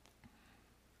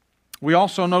 We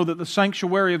also know that the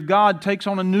sanctuary of God takes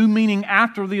on a new meaning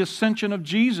after the ascension of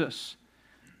Jesus.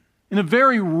 In a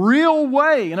very real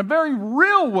way,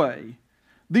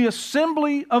 the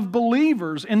assembly of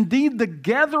believers, indeed the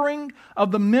gathering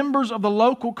of the members of the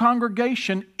local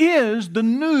congregation, is the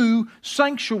new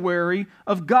sanctuary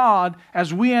of God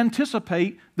as we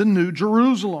anticipate the new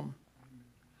Jerusalem.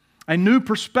 A new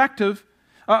perspective,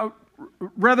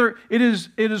 it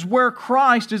is where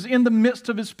Christ is in the midst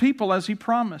of His people as He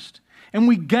promised. And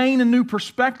we gain a new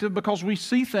perspective because we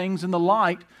see things in the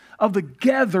light of the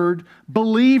gathered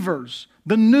believers,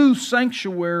 the new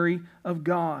sanctuary of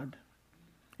God.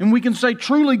 And we can say,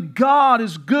 truly, God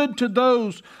is good to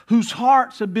those whose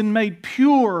hearts have been made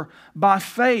pure by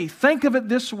faith. Think of it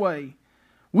this way.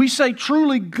 We say,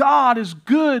 truly, God is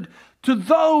good to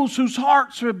those whose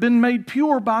hearts have been made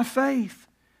pure by faith.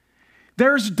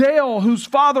 There's Dale, whose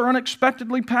father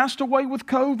unexpectedly passed away with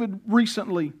COVID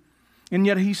recently, and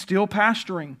yet he's still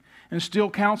pastoring and still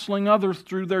counseling others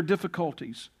through their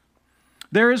difficulties.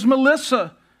 There is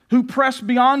Melissa, who pressed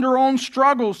beyond her own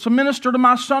struggles to minister to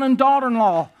my son and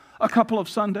daughter-in-law a couple of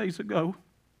Sundays ago.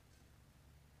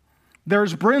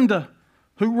 There's Brenda,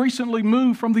 who recently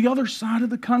moved from the other side of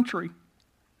the country,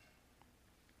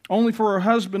 only for her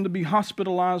husband to be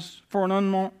hospitalized for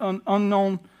an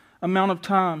unknown amount of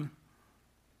time.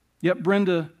 Yet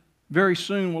Brenda very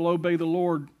soon will obey the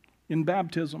Lord in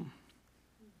baptism.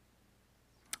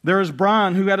 There is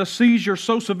Brian, who had a seizure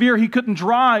so severe he couldn't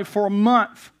drive for a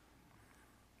month.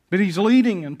 But he's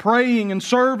leading and praying and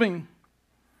serving.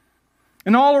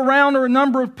 And all around are a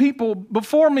number of people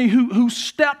before me who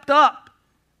stepped up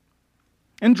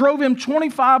and drove him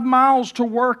 25 miles to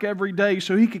work every day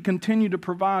so he could continue to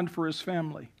provide for his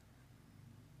family.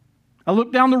 I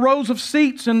look down the rows of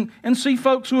seats and see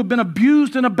folks who have been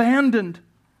abused and abandoned,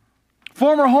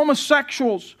 former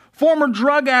homosexuals, former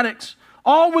drug addicts,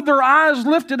 all with their eyes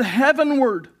lifted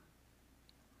heavenward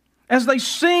as they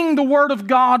sing the Word of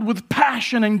God with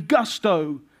passion and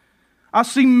gusto. I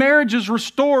see marriages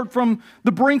restored from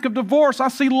the brink of divorce. I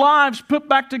see lives put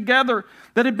back together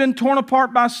that had been torn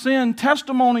apart by sin,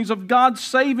 testimonies of God's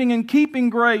saving and keeping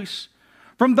grace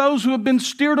from those who have been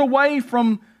steered away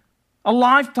from a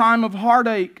lifetime of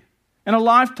heartache and a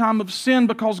lifetime of sin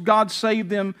because God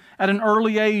saved them at an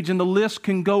early age, and the list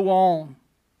can go on.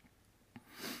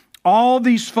 All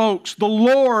these folks, the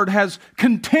Lord has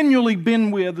continually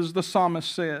been with, as the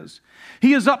psalmist says.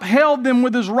 He has upheld them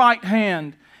with His right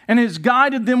hand and has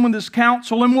guided them with His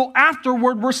counsel, and will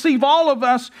afterward receive all of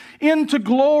us into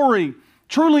glory.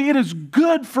 Truly, it is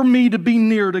good for me to be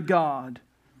near to God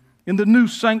in the new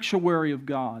sanctuary of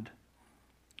God,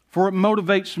 for it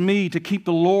motivates me to keep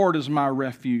the Lord as my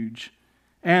refuge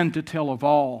and to tell of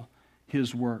all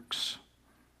His works.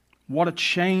 What a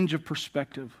change of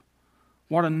perspective.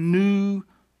 What a new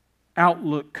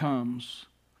outlook comes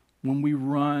when we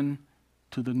run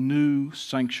to the new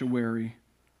sanctuary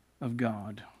of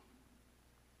God.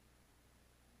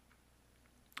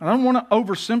 I don't want to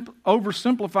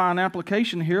oversimplify an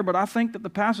application here, but I think that the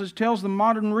passage tells the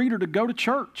modern reader to go to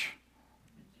church.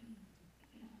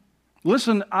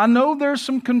 Listen, I know there's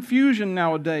some confusion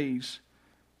nowadays.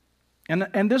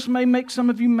 And this may make some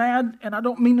of you mad, and I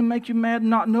don't mean to make you mad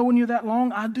not knowing you that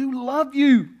long. I do love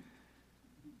you.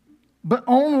 But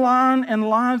online and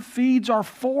live feeds are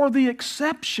for the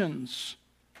exceptions.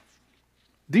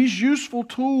 These useful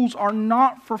tools are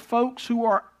not for folks who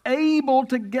are able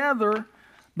to gather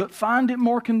but find it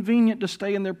more convenient to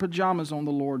stay in their pajamas on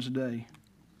the Lord's day.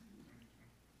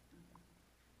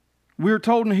 We are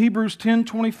told in Hebrews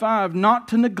 10:25 not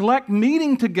to neglect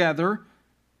meeting together,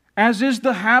 as is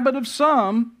the habit of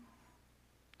some.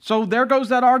 So there goes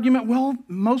that argument, well,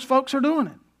 most folks are doing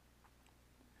it.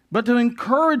 But to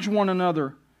encourage one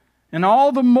another, and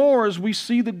all the more as we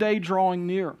see the day drawing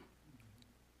near.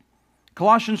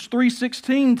 Colossians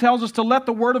 3:16 tells us to let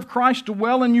the word of Christ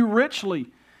dwell in you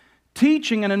richly,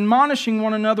 teaching and admonishing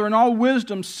one another in all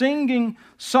wisdom, singing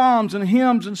psalms and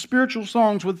hymns and spiritual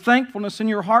songs with thankfulness in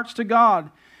your hearts to God.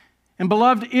 And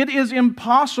beloved, it is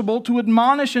impossible to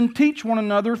admonish and teach one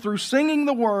another through singing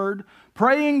the word,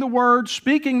 praying the word,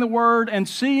 speaking the word, and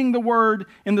seeing the word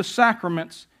in the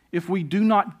sacraments if we do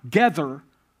not gather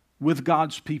with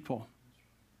God's people.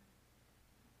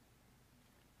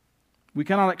 We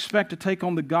cannot expect to take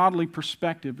on the godly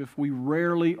perspective if we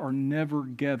rarely or never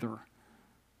gather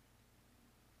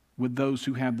with those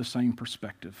who have the same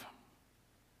perspective.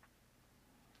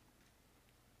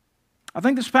 I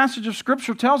think this passage of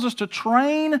Scripture tells us to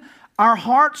train our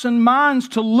hearts and minds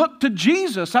to look to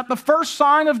Jesus at the first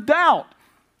sign of doubt.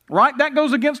 Right? That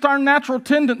goes against our natural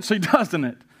tendency, doesn't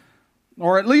it?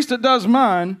 Or at least it does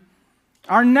mine.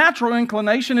 Our natural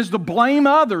inclination is to blame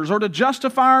others or to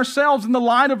justify ourselves in the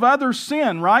light of others'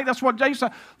 sin, right? That's what Jason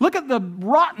said. Look at the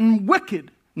rotten wicked.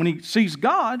 When he sees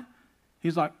God,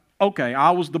 he's like, okay,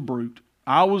 I was the brute.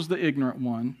 I was the ignorant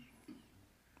one.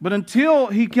 But until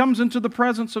he comes into the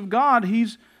presence of God,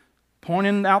 he's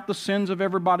pointing out the sins of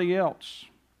everybody else.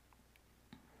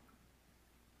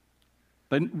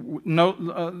 And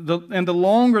the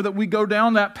longer that we go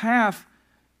down that path,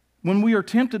 when we are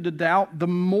tempted to doubt, the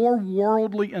more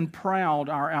worldly and proud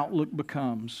our outlook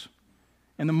becomes,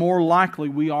 and the more likely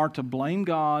we are to blame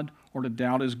God or to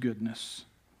doubt His goodness.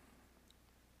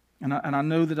 And I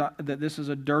know that this is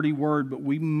a dirty word, but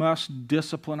we must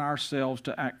discipline ourselves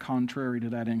to act contrary to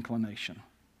that inclination.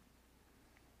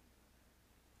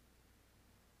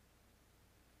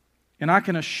 And I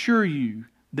can assure you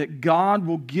that God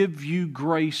will give you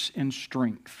grace and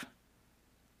strength.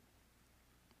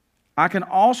 I can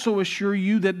also assure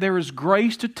you that there is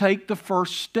grace to take the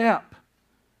first step.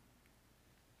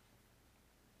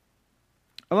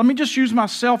 Let me just use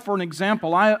myself for an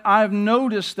example. I've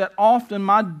noticed that often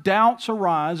my doubts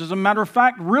arise. As a matter of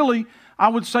fact, really, I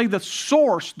would say the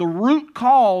source, the root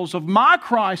cause of my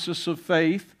crisis of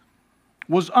faith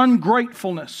was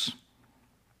ungratefulness.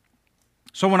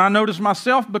 So when I noticed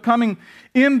myself becoming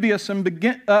envious and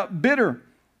bitter,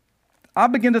 I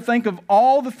began to think of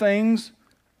all the things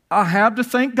I have to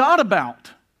thank God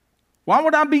about. Why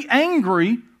would I be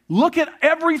angry? Look at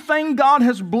everything God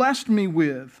has blessed me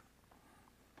with.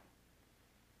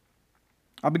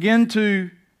 I began to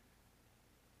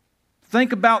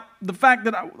think about the fact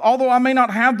that although I may not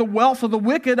have the wealth of the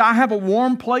wicked, I have a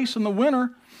warm place in the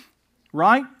winter,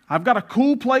 right? I've got a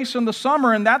cool place in the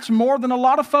summer, and that's more than a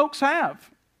lot of folks have.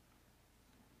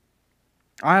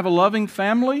 I have a loving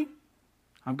family.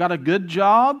 I've got a good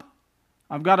job.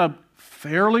 I've got a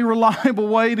fairly reliable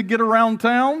way to get around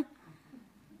town.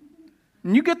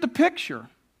 And you get the picture.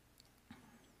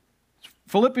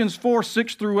 Philippians 4,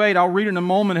 6 through 8, I'll read in a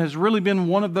moment, has really been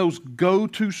one of those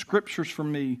go-to scriptures for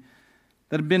me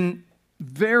that have been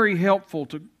very helpful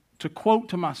to quote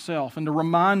to myself and to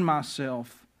remind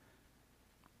myself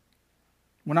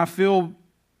when I feel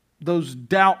those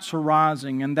doubts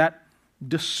arising and that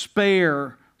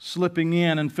despair slipping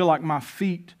in and feel like my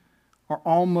feet are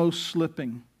almost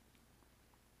slipping.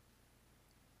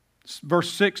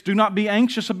 Verse 6, do not be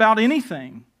anxious about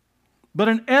anything, but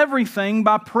in everything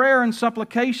by prayer and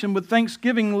supplication with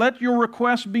thanksgiving let your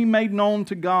requests be made known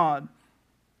to God.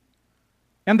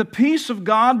 And the peace of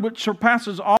God, which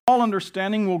surpasses all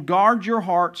understanding, will guard your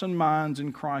hearts and minds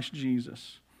in Christ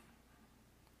Jesus.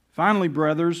 Finally,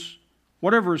 brothers,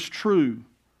 whatever is true,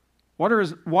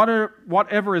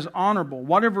 whatever is honorable,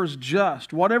 whatever is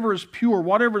just, whatever is pure,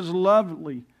 whatever is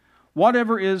lovely,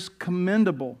 whatever is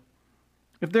commendable,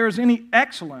 if there is any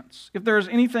excellence, if there is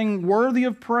anything worthy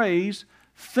of praise,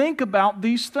 think about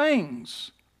these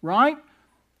things, right?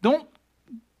 Don't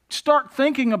start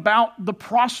thinking about the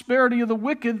prosperity of the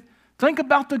wicked. Think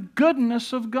about the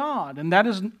goodness of God. And that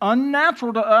is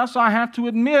unnatural to us, I have to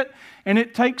admit, and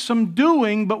it takes some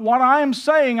doing. But what I am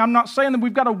saying, I'm not saying that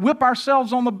we've got to whip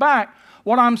ourselves on the back.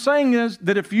 What I'm saying is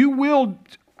that if you will,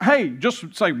 hey,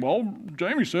 just say, well,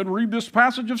 Jamie said read this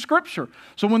passage of Scripture.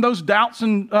 So when those doubts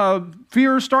and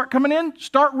fears start coming in,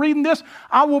 start reading this.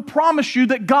 I will promise you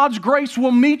that God's grace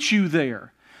will meet you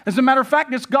there. As a matter of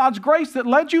fact, it's God's grace that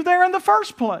led you there in the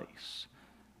first place.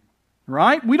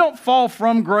 Right? We don't fall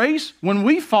from grace. When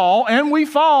we fall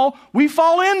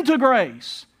into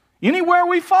grace. Anywhere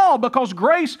we fall, because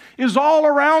grace is all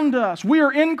around us. We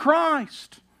are in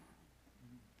Christ.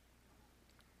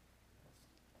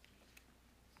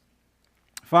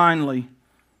 Finally,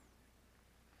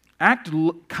 act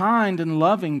kind and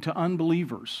loving to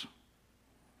unbelievers.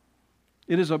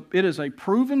 It is a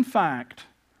proven fact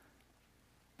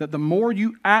that the more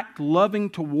you act loving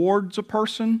towards a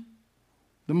person,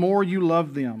 the more you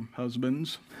love them,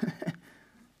 husbands.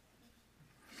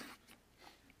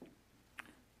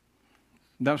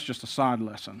 That was just a side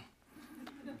lesson.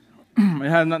 It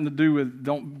had nothing to do with,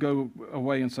 don't go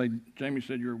away and say, Jamie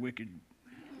said you're wicked.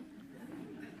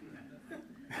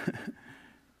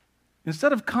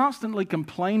 Instead of constantly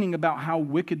complaining about how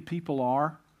wicked people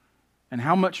are and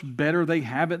how much better they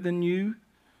have it than you,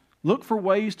 look for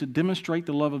ways to demonstrate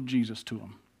the love of Jesus to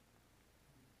them.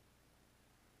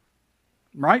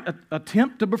 Right?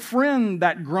 Attempt to befriend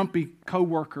that grumpy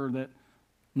coworker that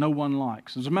no one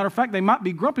likes. As a matter of fact, they might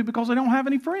be grumpy because they don't have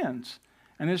any friends.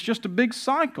 And it's just a big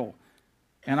cycle.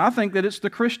 And I think that it's the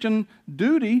Christian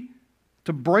duty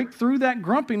to break through that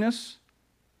grumpiness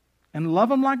and love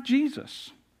them like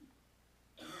Jesus.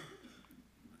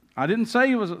 I didn't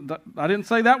say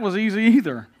that was easy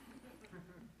either.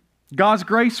 God's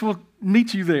grace will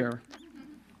meet you there.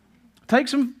 Take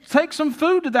some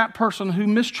food to that person who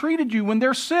mistreated you when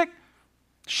they're sick.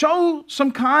 Show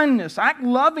some kindness. Act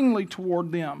lovingly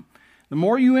toward them. The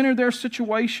more you enter their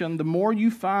situation, the more you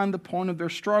find the point of their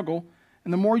struggle,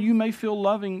 and the more you may feel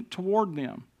loving toward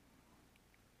them.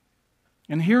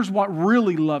 And here's what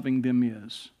really loving them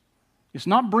is. It's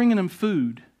not bringing them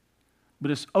food,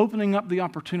 but it's opening up the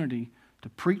opportunity to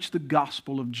preach the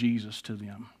gospel of Jesus to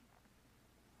them.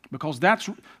 Because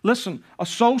listen, a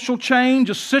social change,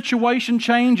 a situation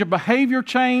change, a behavior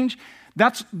change,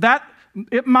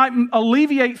 it might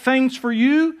alleviate things for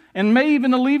you and may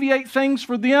even alleviate things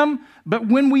for them. But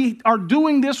when we are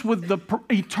doing this with the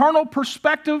eternal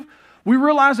perspective, We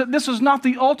realize that this is not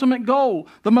the ultimate goal.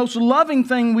 The most loving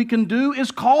thing we can do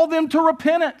is call them to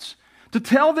repentance, to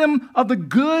tell them of the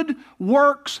good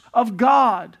works of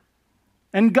God.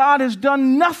 And God has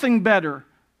done nothing better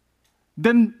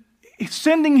than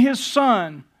sending His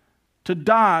Son to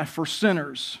die for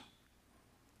sinners.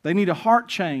 They need a heart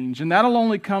change, and that'll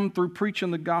only come through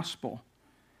preaching the gospel.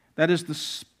 That is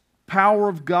the power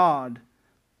of God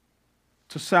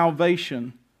to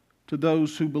salvation to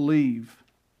those who believe.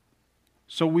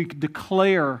 So we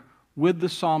declare with the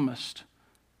psalmist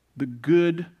the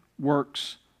good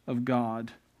works of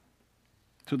God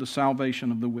to the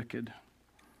salvation of the wicked.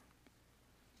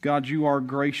 God, you are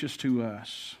gracious to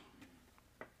us.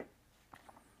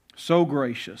 So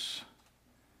gracious.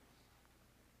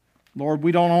 Lord,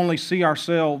 we don't only see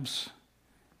ourselves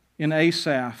in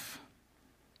Asaph,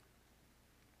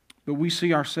 but we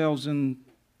see ourselves in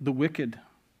the wicked.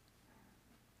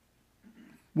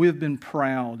 We have been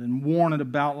proud and worn it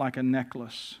about like a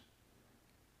necklace.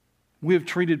 We have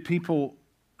treated people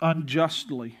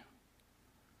unjustly.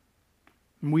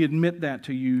 And we admit that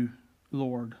to you,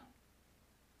 Lord.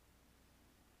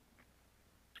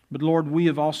 But Lord, we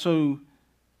have also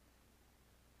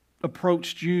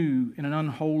approached you in an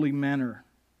unholy manner,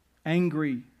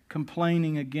 angry,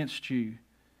 complaining against you,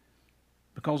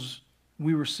 because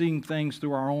we were seeing things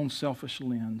through our own selfish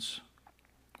lens.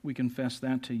 We confess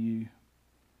that to you.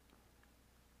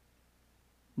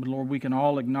 But Lord, we can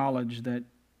all acknowledge that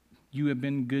you have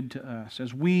been good to us.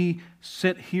 As we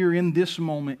sit here in this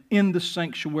moment in the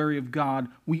sanctuary of God,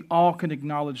 we all can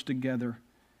acknowledge together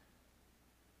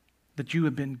that you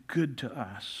have been good to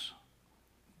us,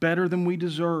 better than we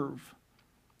deserve.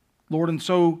 Lord, and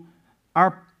so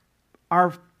our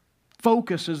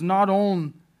focus is not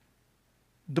on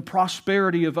the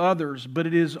prosperity of others, but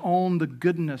it is on the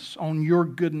goodness, on your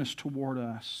goodness toward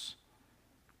us.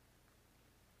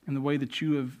 And the way that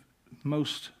you have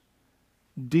most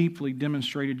deeply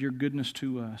demonstrated your goodness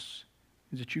to us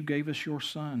is that you gave us your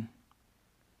Son.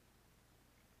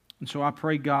 And so I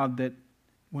pray, God, that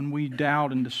when we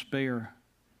doubt and despair,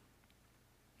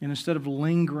 and instead of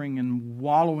lingering and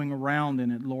wallowing around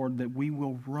in it, Lord, that we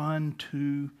will run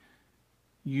to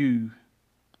you.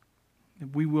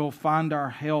 That we will find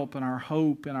our help and our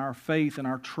hope and our faith and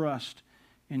our trust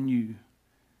in you.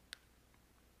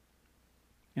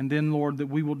 And then, Lord, that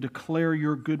we will declare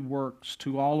your good works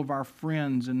to all of our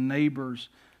friends and neighbors,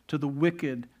 to the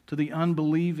wicked, to the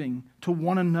unbelieving, to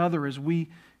one another as we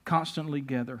constantly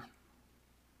gather.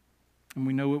 And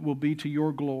we know it will be to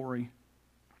your glory.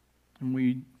 And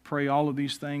we pray all of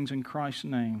these things in Christ's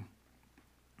name.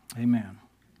 Amen.